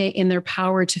everything in their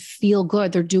power to feel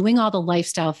good, they're doing all the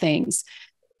lifestyle things.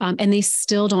 And they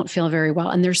still don't feel very well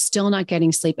and they're still not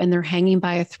getting sleep and they're hanging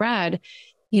by a thread.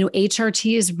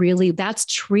 HRT is really, that's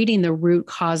treating the root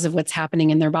cause of what's happening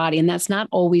in their body. And that's not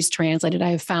always translated. I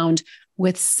have found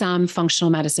with some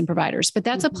functional medicine providers, but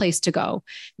that's a place to go.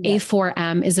 Yeah.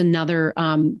 A4M is another,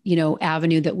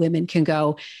 avenue that women can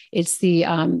go. It's the,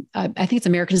 I think it's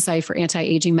American Society for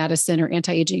Anti-Aging Medicine or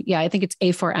Anti-Aging. Yeah, I think it's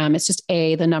A4M. It's just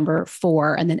A, the number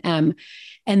 4, and then M.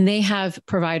 And they have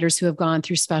providers who have gone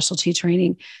through specialty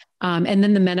training. And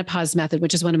then the menopause method,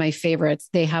 which is one of my favorites,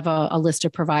 they have a list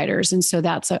of providers. And so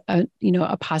that's a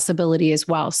possibility as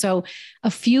well. So a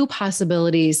few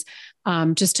possibilities,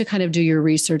 just to kind of do your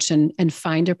research and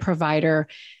find a provider.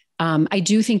 I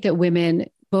do think that women,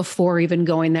 before even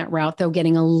going that route, though,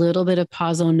 getting a little bit of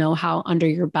pausal know-how under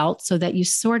your belt so that you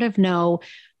sort of know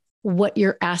what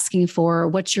you're asking for,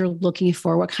 what you're looking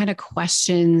for, what kind of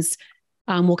questions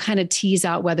will kind of tease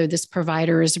out whether this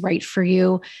provider is right for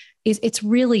you. It's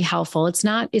really helpful. It's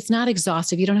not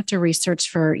exhaustive. You don't have to research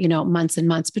for, months and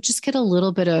months, but just get a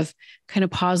little bit of kind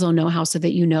of pausal know-how so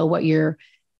that you know what you're,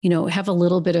 have a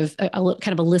little bit of kind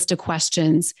of a list of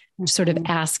questions to sort of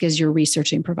ask as you're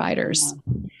researching providers.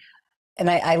 Yeah. And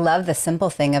I love the simple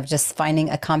thing of just finding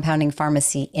a compounding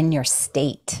pharmacy in your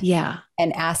state. Yeah.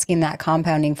 And asking that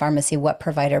compounding pharmacy what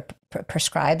provider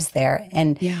prescribes there.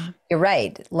 And you're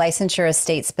right. Licensure is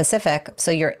state specific. So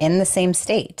you're in the same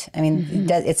state. I mean,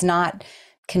 it's not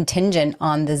contingent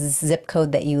on the zip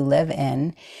code that you live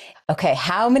in. Okay.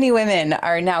 How many women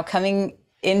are now coming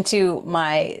into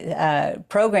my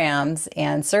programs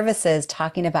and services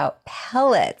talking about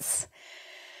pellets?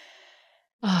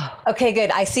 Oh. Okay, good.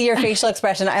 I see your facial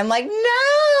expression. I'm like,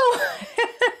 no.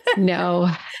 So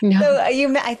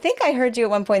I think I heard you at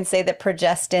one point say that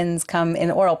progestins come in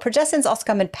oral. Progestins also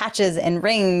come in patches and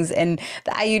rings and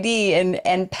the IUD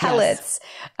and pellets.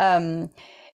 Yes.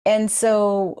 And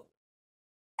so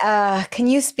can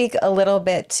you speak a little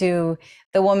bit to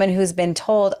the woman who's been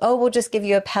told, oh, we'll just give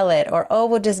you a pellet, or, oh,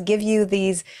 we'll just give you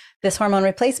this hormone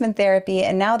replacement therapy.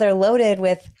 And now they're loaded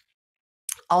with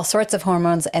all sorts of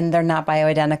hormones and they're not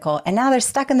bioidentical. And now they're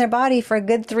stuck in their body for a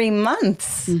good 3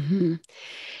 months. Mm-hmm.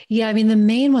 Yeah. I mean, the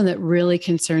main one that really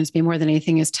concerns me more than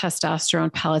anything is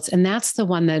testosterone pellets. And that's the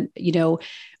one that,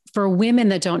 for women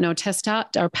that don't know,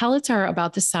 our pellets are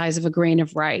about the size of a grain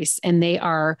of rice. And they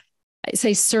are, I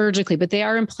say surgically, but they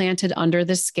are implanted under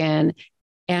the skin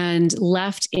and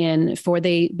left in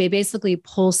they basically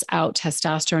pulse out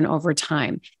testosterone over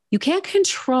time. You can't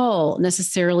control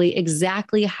necessarily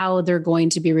exactly how they're going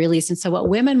to be released. And so what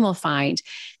women will find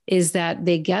is that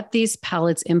they get these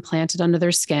pellets implanted under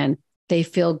their skin. They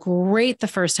feel great the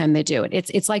first time they do it.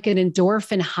 It's like an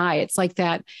endorphin high. It's like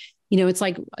that, it's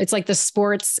like the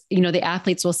sports, the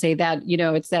athletes will say that,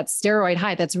 it's that steroid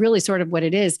high. That's really sort of what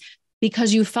it is,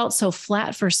 because you felt so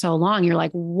flat for so long. You're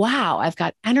like, wow, I've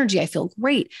got energy. I feel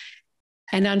great.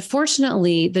 And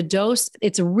unfortunately, the dose,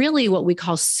 it's really what we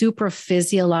call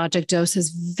supraphysiologic doses,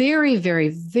 very, very,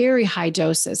 very high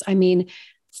doses. I mean,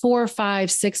 4, 5,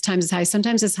 6 times as high,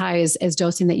 sometimes as high as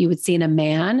dosing that you would see in a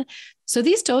man. So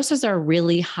these doses are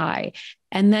really high.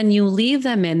 And then you leave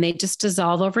them in, they just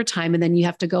dissolve over time. And then you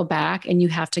have to go back and you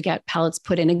have to get pellets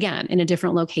put in again in a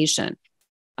different location.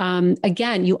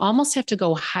 Again, you almost have to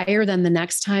go higher than the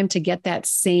next time to get that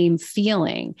same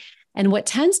feeling. And what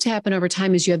tends to happen over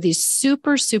time is you have these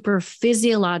super, super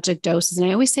physiologic doses. And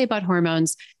I always say about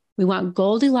hormones, we want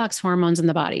Goldilocks hormones in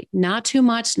the body, not too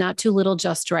much, not too little,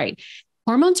 just right.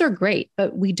 Hormones are great,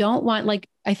 but we don't want,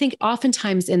 I think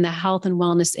oftentimes in the health and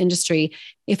wellness industry,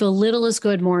 if a little is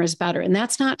good, more is better. And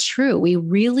that's not true. We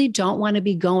really don't want to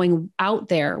be going out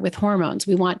there with hormones.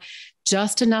 We want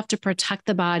just enough to protect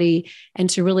the body and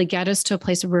to really get us to a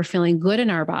place where we're feeling good in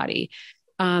our body.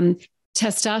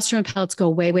 Testosterone pellets go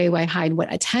way, way, way high. And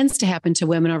what tends to happen to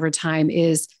women over time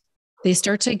is they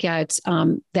start to get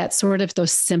that sort of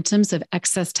those symptoms of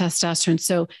excess testosterone.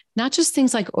 So not just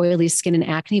things like oily skin and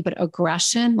acne, but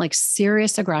aggression, like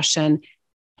serious aggression,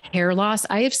 hair loss.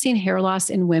 I have seen hair loss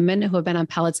in women who have been on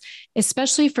pellets,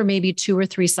 especially for maybe 2 or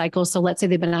 3 cycles. So let's say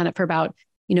they've been on it for about,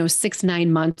 6,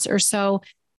 9 months or so.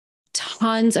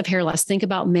 Tons of hair loss. Think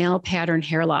about male pattern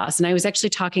hair loss. And I was actually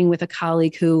talking with a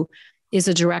colleague who is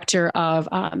a director of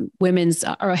women's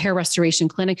or a hair restoration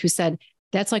clinic, who said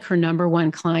that's like her number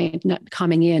one client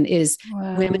coming in is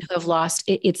women who have lost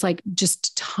it's like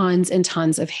just tons and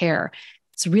tons of hair.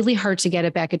 It's really hard to get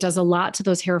it back. It does a lot to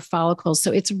those hair follicles.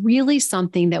 So it's really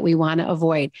something that we want to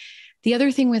avoid. The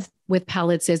other thing with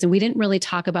pellets is, and we didn't really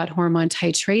talk about hormone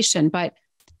titration, but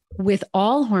with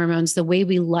all hormones, the way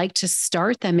we like to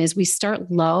start them is we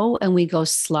start low and we go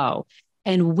slow.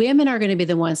 And women are going to be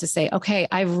the ones to say, okay,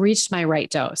 I've reached my right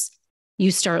dose. You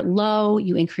start low,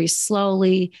 you increase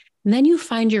slowly, and then you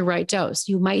find your right dose.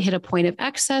 You might hit a point of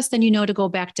excess, then you know to go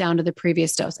back down to the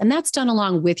previous dose. And that's done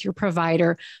along with your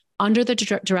provider. under the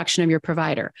direction of your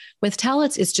provider. With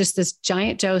pellets, it's just this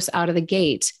giant dose out of the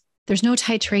gate. There's no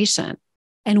titration.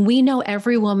 And we know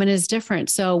every woman is different.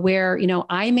 So where,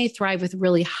 I may thrive with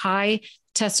really high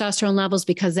testosterone levels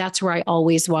because that's where I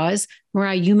always was.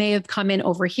 Maraya, you may have come in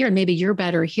over here and maybe you're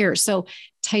better here. So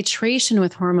titration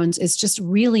with hormones is just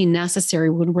really necessary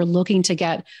when we're looking to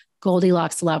get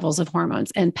Goldilocks levels of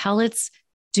hormones, and pellets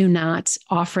do not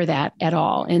offer that at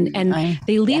all. And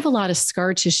they leave a lot of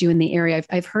scar tissue in the area.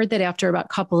 I've heard that after about a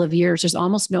couple of years, there's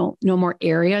almost no more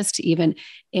areas to even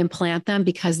implant them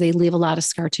because they leave a lot of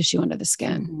scar tissue under the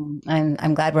skin.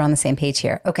 I'm glad we're on the same page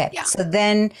here. Okay. Yeah. So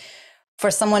then for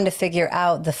someone to figure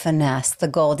out the finesse, the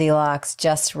Goldilocks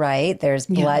just right, there's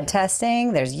blood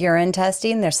testing, there's urine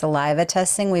testing, there's saliva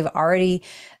testing. We've already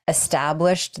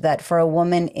established that for a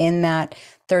woman in that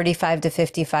 35 to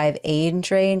 55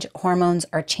 age range, hormones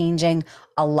are changing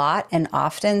a lot and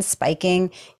often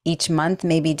spiking each month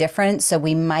may be different. So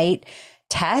we might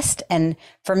test. And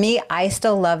for me, I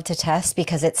still love to test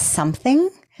because it's something,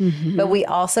 but we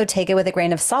also take it with a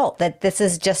grain of salt that this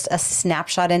is just a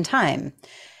snapshot in time.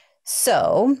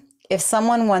 So if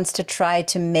someone wants to try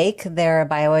to make their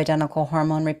bioidentical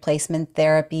hormone replacement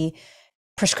therapy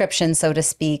prescription, so to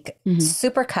speak,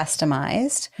 super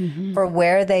customized for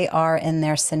where they are in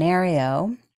their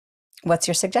scenario, what's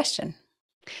your suggestion?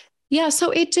 Yeah.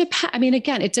 So it depends. I mean,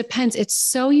 again, it depends. It's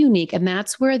so unique. And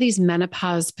that's where these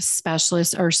menopause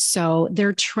specialists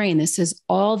they're trained. This is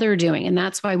all they're doing. And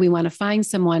that's why we want to find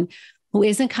someone who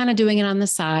isn't kind of doing it on the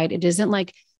side. It isn't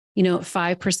like,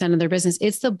 5% of their business.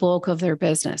 It's the bulk of their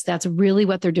business. That's really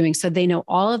what they're doing. So they know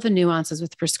all of the nuances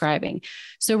with prescribing.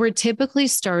 So we're typically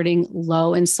starting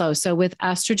low and slow. So with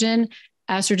estrogen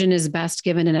is best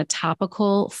given in a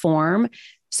topical form.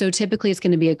 So typically it's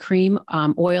going to be a cream,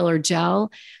 oil, or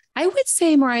gel. I would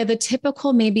say, Maraya, the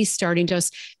typical maybe starting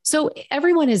dose. So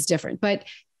everyone is different, but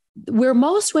where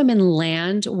most women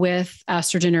land with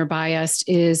estrogen or biased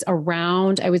is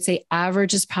around, I would say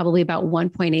average is probably about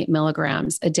 1.8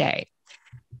 milligrams a day.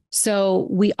 So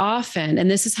we often, and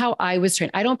this is how I was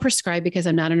trained. I don't prescribe because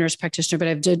I'm not a nurse practitioner, but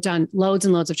I've done loads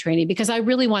and loads of training because I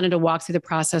really wanted to walk through the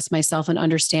process myself and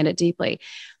understand it deeply.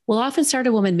 We'll often start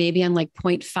a woman maybe on like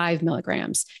 0.5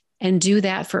 milligrams and do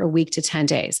that for a week to 10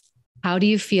 days. How do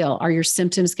you feel? Are your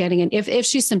symptoms getting in? If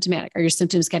she's symptomatic, are your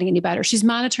symptoms getting any better? She's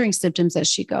monitoring symptoms as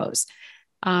she goes.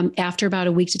 After about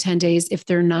a week to 10 days, if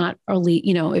they're not,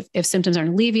 if symptoms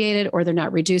aren't alleviated or they're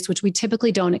not reduced, which we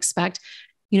typically don't expect,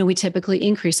 we typically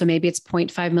increase. So maybe it's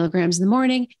 0.5 milligrams in the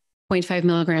morning, 0.5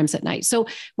 milligrams at night. So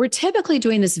we're typically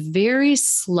doing this very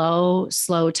slow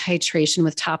titration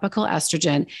with topical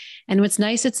estrogen. And what's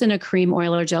nice, it's in a cream,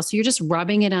 oil, or gel. So you're just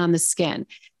rubbing it on the skin.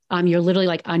 You're literally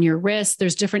like on your wrist.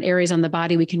 There's different areas on the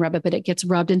body we can rub it, but it gets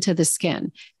rubbed into the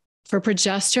skin. For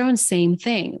progesterone, same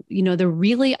thing.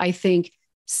 I think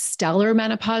stellar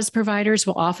menopause providers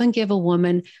will often give a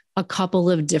woman a couple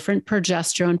of different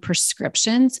progesterone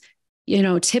prescriptions.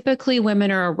 Typically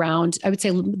women are around, I would say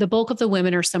the bulk of the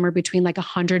women are somewhere between like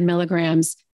 100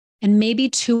 milligrams and maybe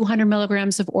 200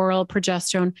 milligrams of oral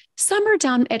progesterone. Some are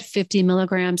down at 50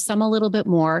 milligrams, some a little bit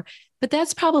more, but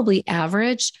that's probably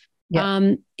average.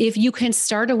 Yeah. If you can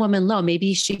start a woman low,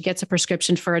 maybe she gets a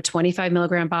prescription for a 25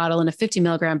 milligram bottle and a 50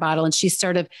 milligram bottle, and she's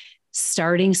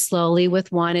starting slowly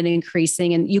with one and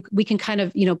increasing. And we can kind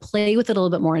of, play with it a little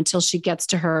bit more until she gets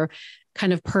to her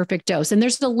kind of perfect dose. And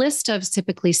there's a list of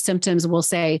typically symptoms. We'll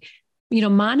say,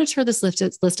 monitor this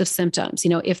list of symptoms.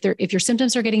 If your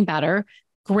symptoms are getting better,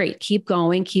 great, keep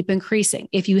going, keep increasing.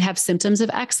 If you have symptoms of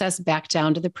excess, back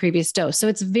down to the previous dose. So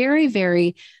it's very,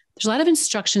 very, there's a lot of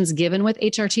instructions given with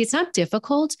HRT. It's not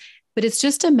difficult, but it's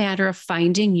just a matter of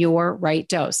finding your right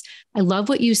dose. I love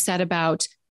what you said about,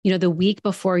 the week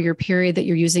before your period that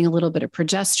you're using a little bit of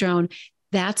progesterone.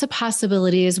 That's a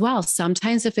possibility as well.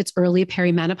 Sometimes if it's early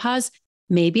perimenopause,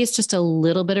 maybe it's just a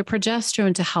little bit of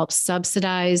progesterone to help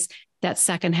subsidize that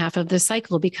second half of the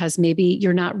cycle, because maybe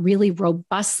you're not really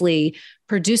robustly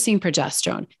producing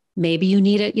progesterone. Maybe you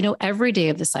need it, every day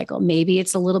of the cycle. Maybe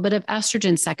it's a little bit of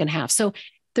estrogen second half. So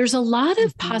there's a lot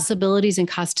of possibilities and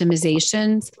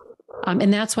customizations.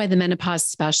 And that's why the menopause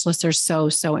specialists are so,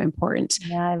 so important.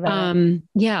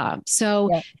 Yeah.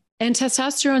 So, and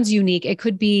testosterone's unique. It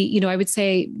could be, I would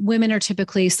say women are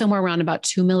typically somewhere around about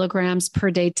 2 milligrams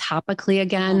per day topically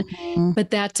again, but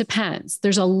that depends.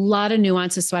 There's a lot of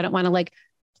nuances. So I don't want to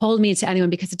hold me to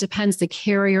anyone because it depends the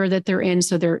carrier that they're in.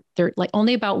 So they're like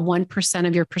only about 1%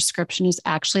 of your prescription is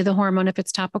actually the hormone if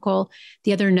it's topical.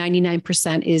 The other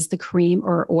 99% is the cream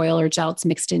or oil or gel it's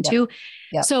mixed into.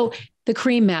 Yep. So the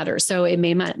cream matters. So it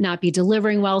may not be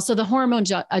delivering well. So the hormone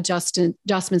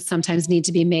adjustments sometimes need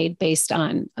to be made based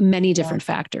on many different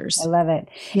factors. I love it.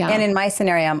 Yeah. And in my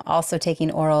scenario, I'm also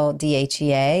taking oral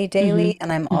DHEA daily,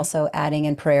 and I'm also adding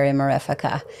in Praeria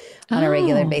mirifica on a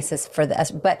regular basis for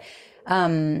this. But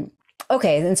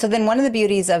okay. And so then one of the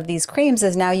beauties of these creams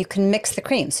is now you can mix the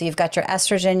creams. So you've got your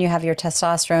estrogen, you have your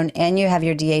testosterone, and you have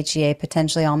your DHEA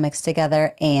potentially all mixed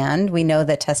together. And we know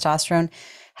that testosterone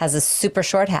has a super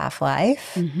short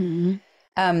half-life.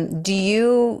 Do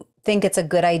you think it's a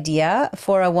good idea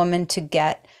for a woman to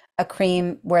get a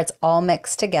cream where it's all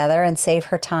mixed together and save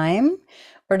her time?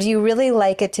 Or do you really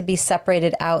like it to be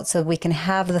separated out so we can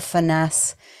have the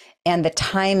finesse and the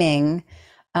timing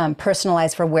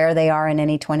personalized for where they are in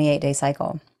any 28-day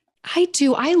cycle? I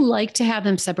do. I like to have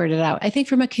them separated out. I think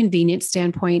from a convenience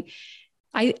standpoint,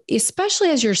 especially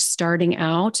as you're starting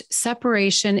out,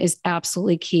 separation is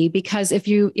absolutely key, because if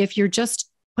you're just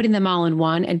putting them all in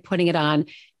one and putting it on,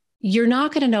 you're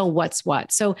not going to know what's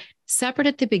what. So separate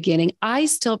at the beginning. I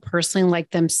still personally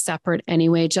like them separate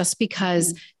anyway, just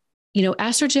because,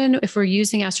 estrogen, if we're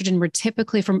using estrogen, we're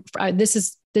typically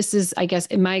this is, I guess,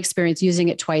 in my experience, using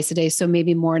it twice a day. So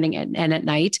maybe morning and at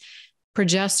night.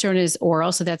 Progesterone is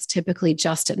oral. So that's typically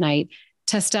just at night.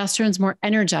 Testosterone is more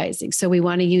energizing. So we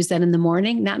want to use that in the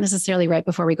morning, not necessarily right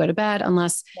before we go to bed,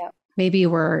 unless maybe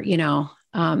we're,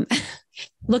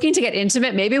 looking to get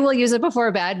intimate. Maybe we'll use it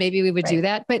before bed. Maybe we would do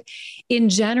that. But in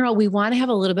general, we want to have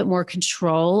a little bit more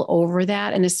control over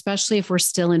that. And especially if we're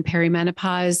still in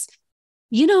perimenopause,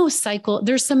 cycle,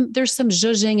 there's some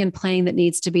zhuzhing and playing that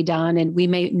needs to be done. And we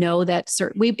may know that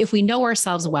if we know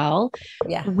ourselves well,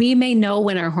 we may know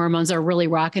when our hormones are really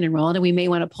rocking and rolling, and we may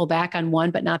want to pull back on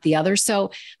one, but not the other.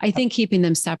 So I think keeping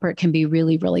them separate can be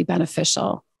really, really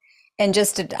beneficial. And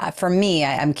for me,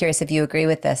 I'm curious if you agree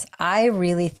with this. I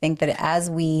really think that as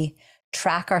we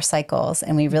track our cycles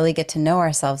and we really get to know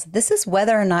ourselves, this is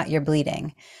whether or not you're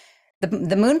bleeding.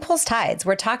 The moon pulls tides.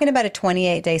 We're talking about a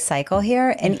 28-day cycle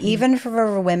here. And even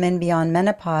for women beyond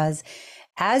menopause,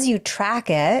 as you track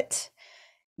it,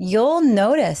 you'll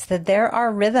notice that there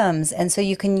are rhythms. And so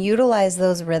you can utilize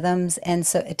those rhythms. And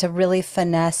so to really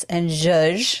finesse and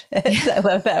zhuzh, I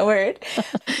love that word,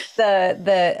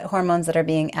 the hormones that are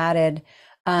being added.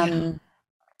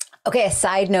 Okay, a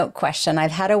side note question.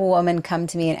 I've had a woman come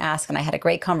to me and ask, and I had a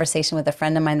great conversation with a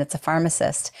friend of mine that's a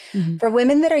pharmacist. For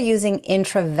women that are using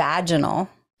intravaginal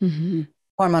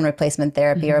hormone replacement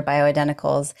therapy or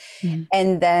bioidenticals,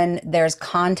 and then there's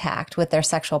contact with their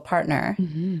sexual partner,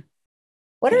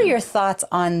 what are your thoughts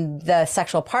on the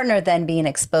sexual partner then being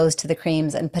exposed to the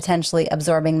creams and potentially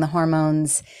absorbing the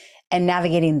hormones and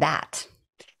navigating that?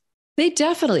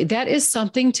 That is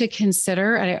something to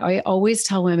consider. And I always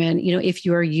tell women, if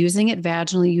you are using it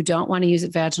vaginally, you don't want to use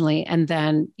it vaginally and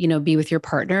then, be with your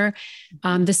partner.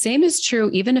 The same is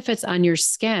true, even if it's on your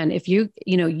skin. If you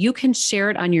can share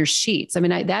it on your sheets. I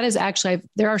mean, that is actually,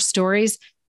 there are stories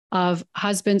of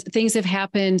husbands, things have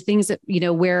happened, things that,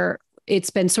 where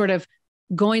it's been sort of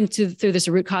going through this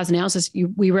root cause analysis.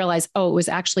 We realize, it was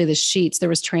actually the sheets. There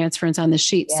was transference on the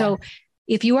sheets. So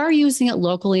if you are using it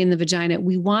locally in the vagina,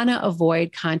 we want to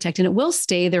avoid contact, and it will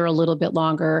stay there a little bit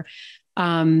longer.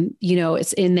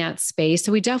 It's in that space.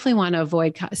 So we definitely want to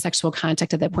avoid sexual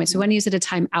contact at that point. So we want to use it at a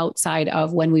time outside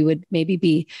of when we would maybe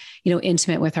be,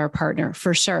 intimate with our partner,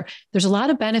 for sure. There's a lot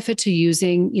of benefit to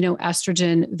using,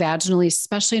 estrogen vaginally,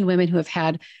 especially in women who have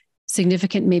had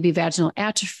significant, maybe vaginal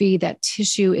atrophy. That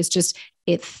tissue is just,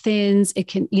 it thins. It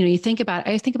can, I think about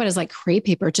it as like crepe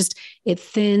paper. It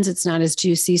thins. It's not as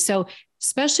juicy. So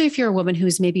especially if you're a woman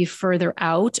who's maybe further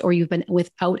out, or you've been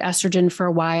without estrogen for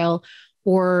a while,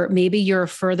 or maybe you're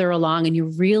further along and you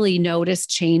really notice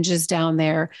changes down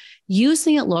there,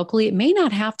 using it locally, it may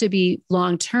not have to be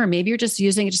long-term. Maybe you're just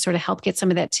using it to sort of help get some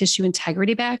of that tissue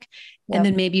integrity back. And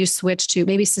then maybe you switch to,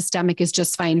 maybe systemic is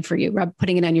just fine for you.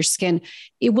 Putting it on your skin,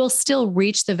 it will still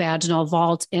reach the vaginal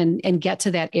vault and get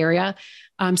to that area.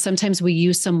 Sometimes we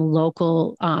use some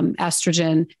local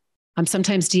estrogen,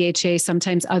 sometimes DHA,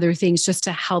 sometimes other things, just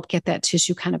to help get that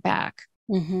tissue kind of back.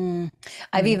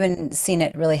 I've even seen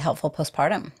it really helpful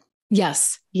postpartum.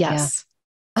 Yes. We've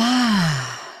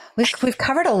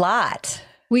covered a lot.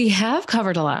 We have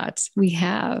covered a lot. We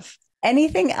have.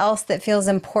 Anything else that feels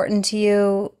important to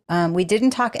you? We didn't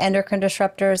talk endocrine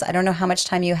disruptors. I don't know how much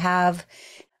time you have.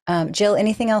 Jill,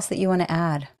 anything else that you want to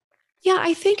add? Yeah,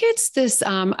 I think it's this.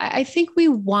 I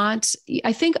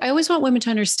always want women to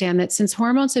understand that since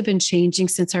hormones have been changing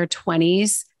since our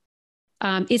 20s,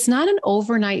 It's not an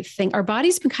overnight thing. Our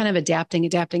body's been kind of adapting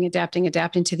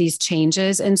to these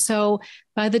changes. And so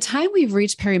by the time we've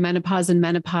reached perimenopause and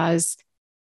menopause,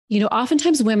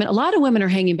 oftentimes a lot of women are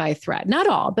hanging by a thread, not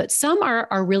all, but some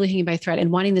are really hanging by a thread and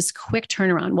wanting this quick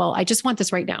turnaround. Well, I just want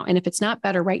this right now. And if it's not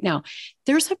better right now,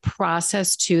 there's a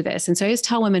process to this. And so I always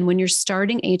tell women, when you're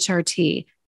starting HRT,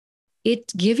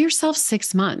 give yourself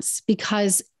 6 months,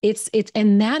 because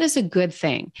and that is a good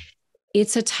thing.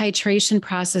 It's a titration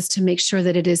process to make sure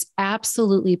that it is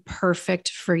absolutely perfect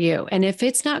for you. And if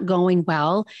it's not going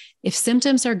well, if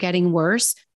symptoms are getting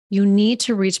worse, you need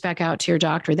to reach back out to your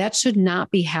doctor. That should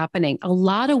not be happening. A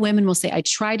lot of women will say, I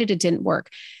tried it, it didn't work.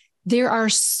 There are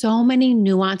so many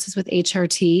nuances with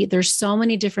HRT. There's so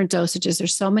many different dosages.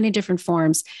 There's so many different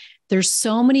forms. There's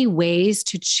so many ways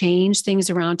to change things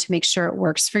around to make sure it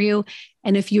works for you.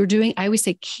 And if you're I always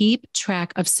say, keep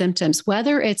track of symptoms,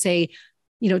 whether it's a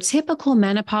typical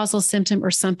menopausal symptom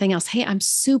or something else. Hey, I'm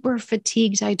super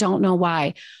fatigued. I don't know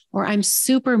why. Or I'm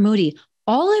super moody.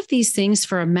 All of these things,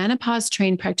 for a menopause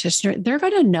trained practitioner, they're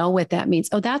going to know what that means.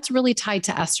 Oh, that's really tied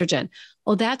to estrogen.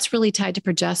 Oh, that's really tied to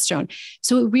progesterone.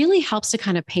 So it really helps to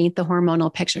kind of paint the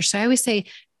hormonal picture. So I always say,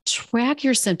 track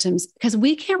your symptoms, because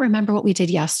we can't remember what we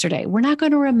did yesterday. We're not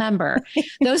going to remember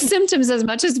those symptoms as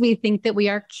much as we think that we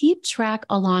are. Keep track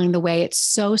along the way. It's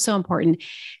so, so important.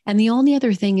 And the only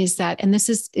other thing is that, and this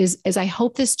is I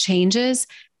hope this changes.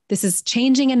 This is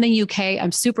changing in the UK.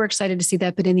 I'm super excited to see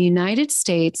that. But in the United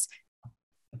States,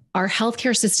 our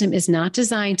healthcare system is not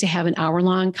designed to have an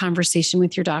hour-long conversation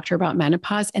with your doctor about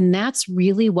menopause. And that's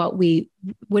really what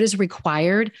is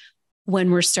required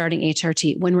when we're starting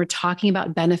HRT, when we're talking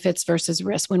about benefits versus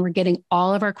risk, when we're getting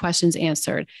all of our questions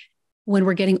answered, when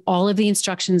we're getting all of the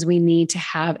instructions we need to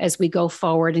have as we go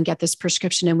forward and get this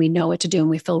prescription and we know what to do and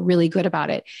we feel really good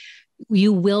about it.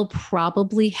 You will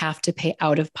probably have to pay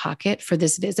out of pocket for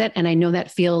this visit. And I know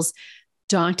that feels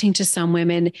daunting to some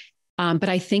women. But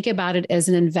I think about it as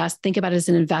an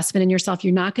investment in yourself.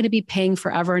 You're not going to be paying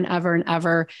forever and ever and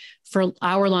ever for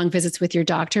hour-long visits with your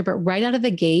doctor. But right out of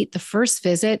the gate, the first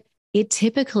visit, it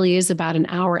typically is about an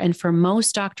hour. And for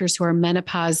most doctors who are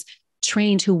menopause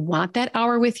trained who want that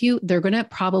hour with you, they're going to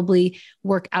probably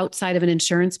work outside of an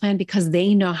insurance plan because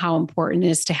they know how important it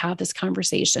is to have this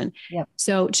conversation. Yep.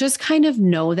 So just kind of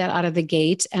know that out of the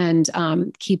gate and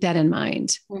keep that in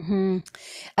mind. Mm-hmm.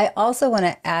 I also want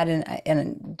to add,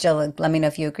 and Jill, let me know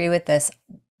if you agree with this.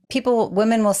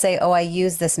 Women will say, oh, I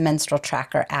use this menstrual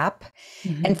tracker app.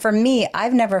 Mm-hmm. And for me,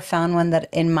 I've never found one that,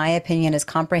 in my opinion, is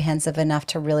comprehensive enough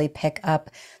to really pick up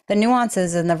the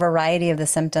nuances and the variety of the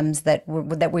symptoms that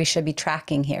we should be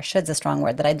tracking here. Should's a strong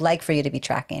word, that I'd like for you to be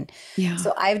tracking. Yeah.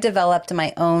 So I've developed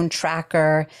my own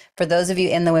tracker. For those of you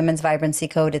in the Women's Vibrancy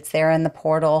Code, it's there in the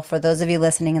portal. For those of you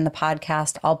listening in the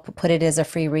podcast, I'll put it as a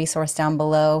free resource down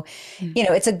below.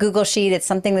 Mm-hmm. It's a Google Sheet. It's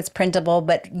something that's printable,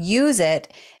 but use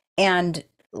it and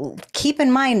keep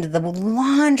in mind the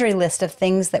laundry list of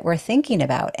things that we're thinking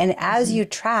about. And as you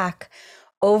track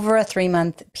over a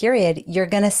 3-month period, you're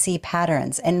going to see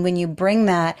patterns. And when you bring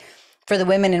that for the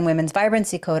women in Women's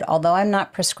Vibrancy Code, although I'm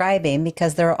not prescribing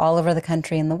because they're all over the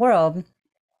country and the world,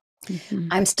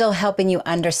 I'm still helping you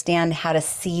understand how to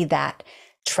see that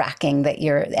tracking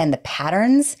and the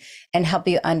patterns, and help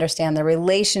you understand the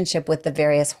relationship with the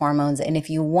various hormones. And if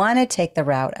you want to take the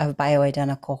route of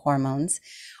bioidentical hormones,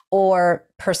 or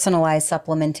personalized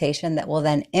supplementation that will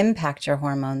then impact your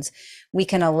hormones, we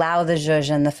can allow the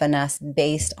zhuzh and the finesse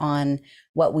based on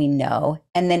what we know,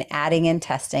 and then adding in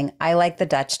testing. I like the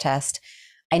Dutch test.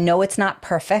 I know it's not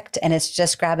perfect and it's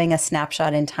just grabbing a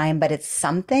snapshot in time, but it's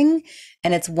something,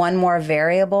 and it's one more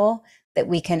variable that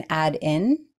we can add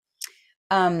in.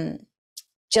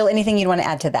 Jill, anything you'd want to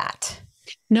add to that?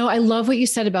 No, I love what you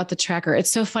said about the tracker.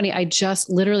 It's so funny. I just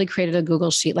literally created a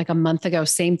Google Sheet like a month ago,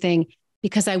 same thing,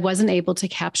 because I wasn't able to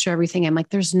capture everything. I'm like,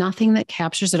 there's nothing that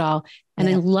captures it all. And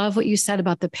I love what you said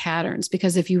about the patterns,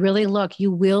 because if you really look,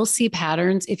 you will see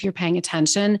patterns if you're paying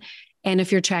attention and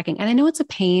if you're tracking. And I know it's a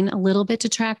pain a little bit to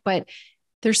track, but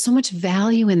there's so much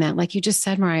value in that. Like you just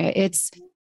said, Maraya,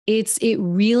 it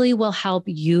really will help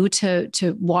you to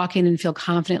walk in and feel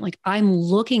confident. Like, I'm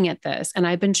looking at this and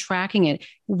I've been tracking it.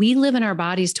 We live in our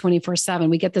bodies 24/7.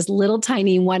 We get this little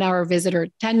tiny 1-hour visit or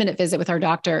 10-minute visit with our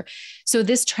doctor. So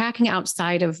this tracking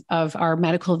outside of our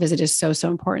medical visit is so, so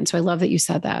important. So I love that you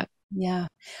said that. Yeah.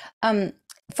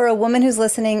 For a woman who's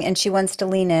listening and she wants to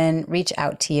lean in, reach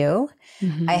out to you.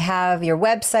 I have your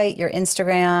website, your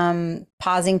Instagram,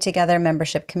 Pausing Together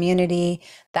membership community.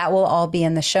 That will all be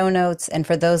in the show notes. And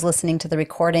for those listening to the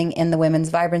recording in the Women's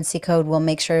Vibrancy Code, we'll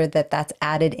make sure that that's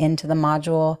added into the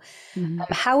module.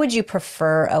 How would you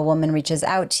prefer a woman reaches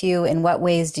out to you? In what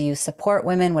ways do you support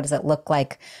women? What does it look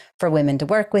like for women to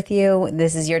work with you?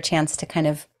 This is your chance to kind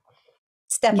of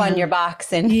step on your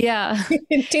box and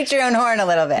toot your own horn a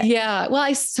little bit. Yeah. Well,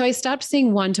 I stopped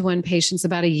seeing one-to-one patients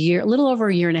about a little over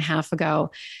a year and a half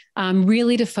ago,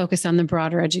 really to focus on the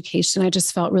broader education. I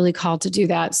just felt really called to do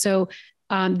that. So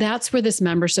that's where this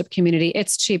membership community,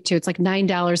 it's cheap too. It's like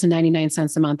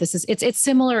 $9.99 a month. It's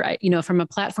similar, from a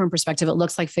platform perspective, it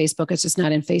looks like Facebook. It's just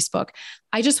not in Facebook.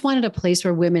 I just wanted a place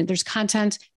where there's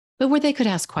content, but where they could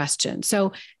ask questions.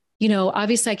 So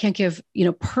obviously I can't give,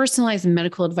 personalized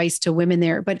medical advice to women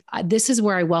there, but this is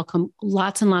where I welcome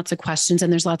lots and lots of questions.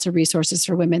 And there's lots of resources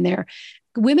for women there.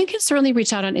 Women can certainly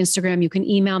reach out on Instagram. You can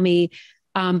email me.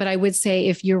 But I would say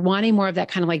if you're wanting more of that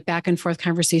kind of like back and forth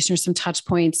conversation or some touch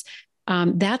points,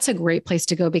 that's a great place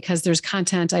to go because there's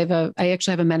content. I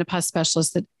actually have a menopause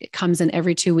specialist that comes in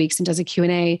every 2 weeks and does a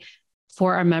Q&A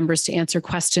for our members to answer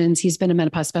questions. He's been a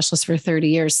menopause specialist for 30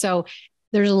 years. So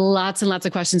there's lots and lots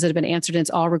of questions that have been answered and it's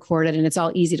all recorded and it's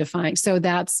all easy to find. So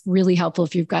that's really helpful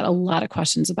if you've got a lot of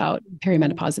questions about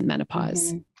perimenopause and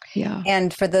menopause. Yeah.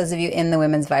 And for those of you in the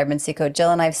Women's Vibrancy Code,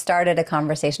 Jill and I've started a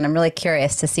conversation. I'm really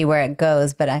curious to see where it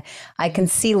goes, but I can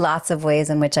see lots of ways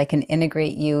in which I can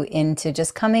integrate you into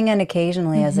just coming in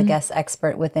occasionally as a guest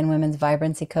expert within Women's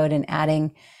Vibrancy Code and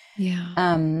adding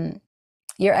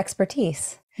your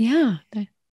expertise. Yeah.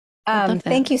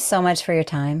 Thank you so much for your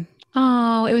time.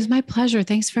 Oh, it was my pleasure.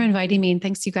 Thanks for inviting me. And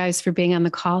thanks you guys for being on the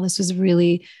call. This was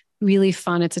really, really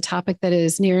fun. It's a topic that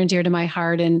is near and dear to my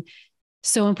heart and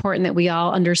so important that we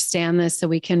all understand this so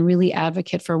we can really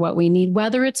advocate for what we need,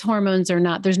 whether it's hormones or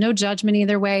not. There's no judgment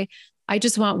either way. I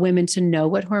just want women to know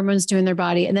what hormones do in their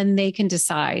body and then they can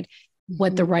decide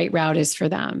what the right route is for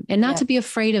them and not to be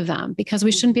afraid of them because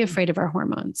we shouldn't be afraid of our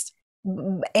hormones.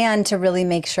 And to really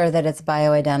make sure that it's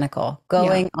bioidentical.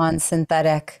 Going on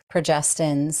synthetic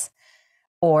progestins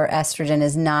or estrogen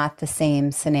is not the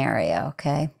same scenario.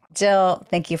 Okay. Jill,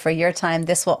 thank you for your time.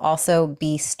 This will also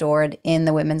be stored in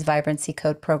the Women's Vibrancy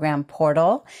Code program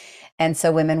portal. And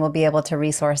so women will be able to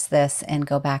resource this and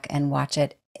go back and watch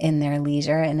it in their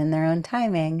leisure and in their own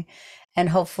timing. And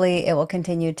hopefully it will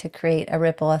continue to create a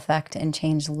ripple effect and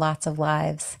change lots of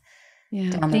lives. Yeah.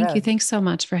 Thank you. Thanks so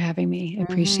much for having me. I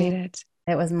appreciate it.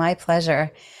 It was my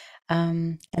pleasure.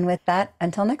 And with that,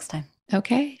 until next time.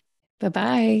 Okay.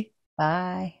 Bye-bye.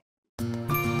 Bye.